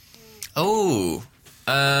 Oh,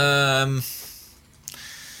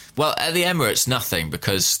 well, at the Emirates, nothing,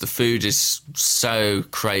 because the food is so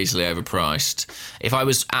crazily overpriced. If I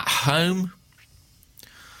was at home,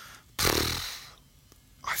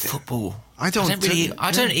 football. I don't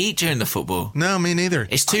eat during the football. No, me neither.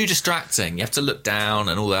 It's too distracting. You have to look down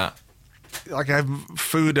and all that. Like, I have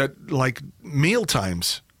food at, like, meal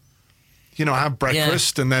times. You know, I have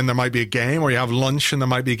breakfast and then there might be a game, or you have lunch and there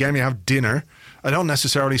might be a game, you have dinner. I don't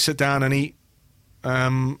necessarily sit down and eat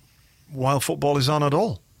while football is on at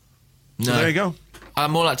all. So there you go.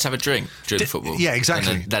 I'm more like to have a drink during football. Yeah,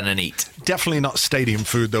 exactly. Than an eat. Definitely not stadium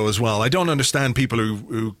food, though, as well. I don't understand people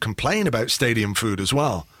who complain about stadium food as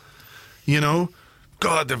well. You know,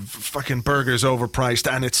 God, the fucking burger's overpriced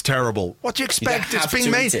and it's terrible. What do you expect? It's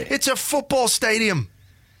being made. It's a football stadium.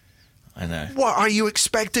 I know. What are you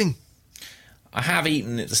expecting? I have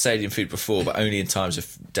eaten at the stadium food before, but only in times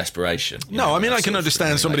of desperation. No, I mean, I can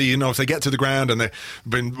understand somebody, you know, if they get to the ground and they've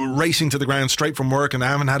been racing to the ground straight from work and they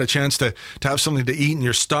haven't had a chance to have something to eat and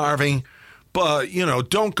you're starving. But, you know,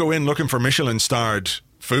 don't go in looking for Michelin-starred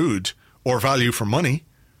food or value for money.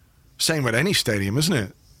 Same with any stadium, isn't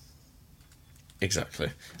it? Exactly.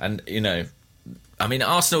 And, you know, I mean,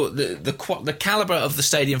 Arsenal, the calibre of the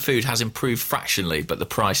stadium food has improved fractionally, but the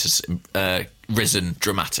price has risen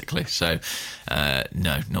dramatically. So,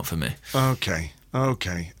 no, not for me. Okay.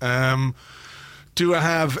 Do I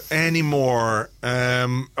have any more?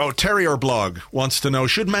 Terrier Blog wants to know,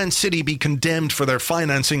 should Man City be condemned for their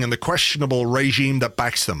financing and the questionable regime that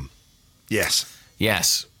backs them? Yes.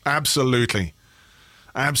 Absolutely.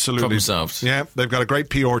 Problem solved. Yeah, they've got a great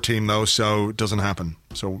PR team, though, so it doesn't happen.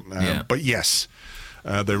 So, But yes,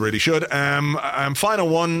 they really should. Final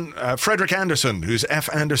one, Frederick Anderson, who's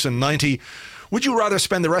F. Anderson 90. Would you rather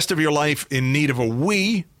spend the rest of your life in need of a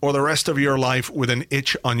wee or the rest of your life with an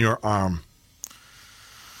itch on your arm?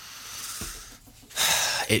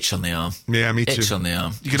 Itch on the arm. Yeah, me too. Itch on the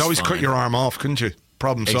arm. You could always cut your arm off, couldn't you?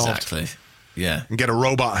 Problem solved. Exactly. Yeah. And get a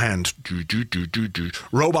robot hand.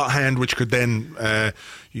 Robot hand, which could then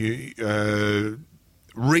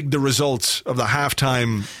rig the results of the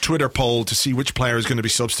halftime Twitter poll to see which player is going to be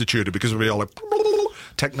substituted, because it'll be all like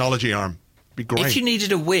technology arm. Be great. If you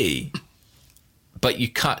needed a wee, but you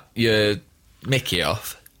cut your Mickey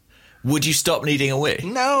off, would you stop needing a wee?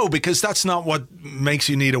 No, because that's not what makes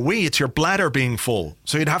you need a wee. It's your bladder being full.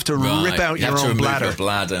 So you'd have to rip out your own bladder.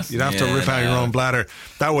 You'd have to rip out your own bladder.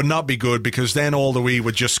 That would not be good, because then all the wee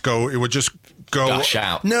would just go. It would just go. Gush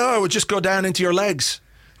out. No, it would just go down into your legs.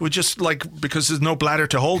 It would just, like, because there's no bladder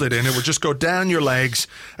to hold it in, it would just go down your legs,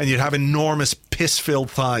 and you'd have enormous piss-filled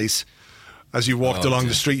thighs. As you walked along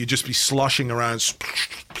the street, you'd just be sloshing around.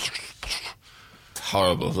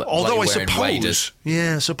 Horrible. Although like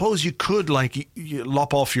I suppose you could, like, you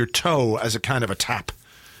lop off your toe as a kind of a tap.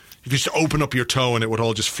 You could just open up your toe and it would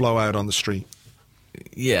all just flow out on the street.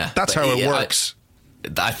 Yeah. That's how it works.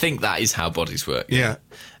 I think that is how bodies work. Yeah.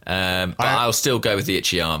 But I'll still go with the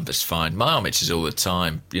itchy arm. That's fine. My arm itches all the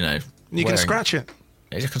time, you know. You can scratch it.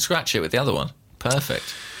 You can scratch it with the other one. Perfect.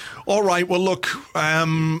 All right. Well, look,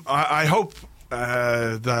 I hope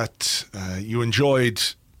that you enjoyed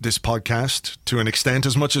this podcast to an extent,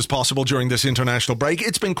 as much as possible during this international break.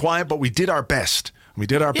 It's been quiet, but we did our best. We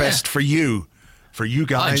did our best for you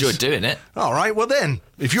guys. I enjoyed doing it. All right, well then,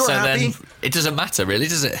 if you're happy... then it doesn't matter, really,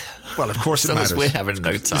 does it? Well, of course it matters. We're having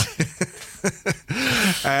no time.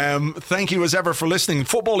 Thank you as ever for listening.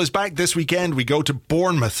 Football is back this weekend. We go to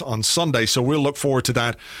Bournemouth on Sunday, so we'll look forward to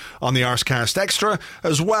that on the Arscast Extra.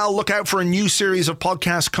 As well, look out for a new series of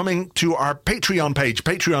podcasts coming to our Patreon page,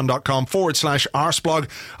 patreon.com/Arsblog.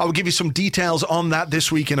 I will give you some details on that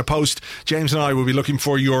this week in a post. James and I will be looking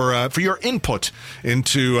for your input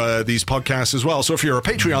into these podcasts as well. So if you're a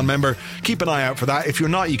Patreon member, keep an eye out for that. If you're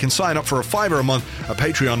not, you can sign up for a $5 a month at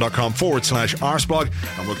patreon.com/Arsblog,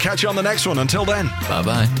 and we'll catch you on the next one. Until then,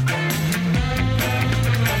 bye-bye.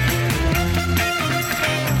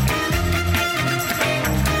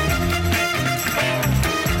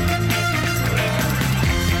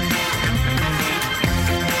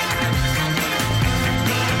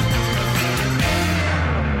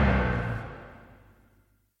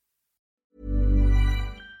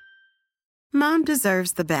 Mom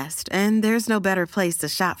deserves the best, and there's no better place to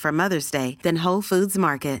shop for Mother's Day than Whole Foods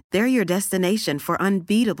Market. They're your destination for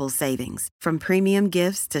unbeatable savings, from premium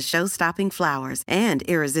gifts to show-stopping flowers and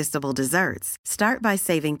irresistible desserts. Start by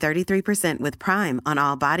saving 33% with Prime on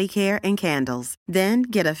all body care and candles. Then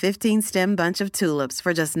get a 15-stem bunch of tulips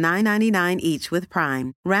for just $9.99 each with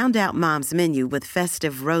Prime. Round out Mom's menu with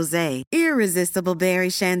festive rosé, irresistible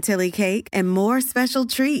berry chantilly cake, and more special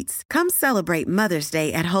treats. Come celebrate Mother's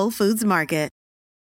Day at Whole Foods Market.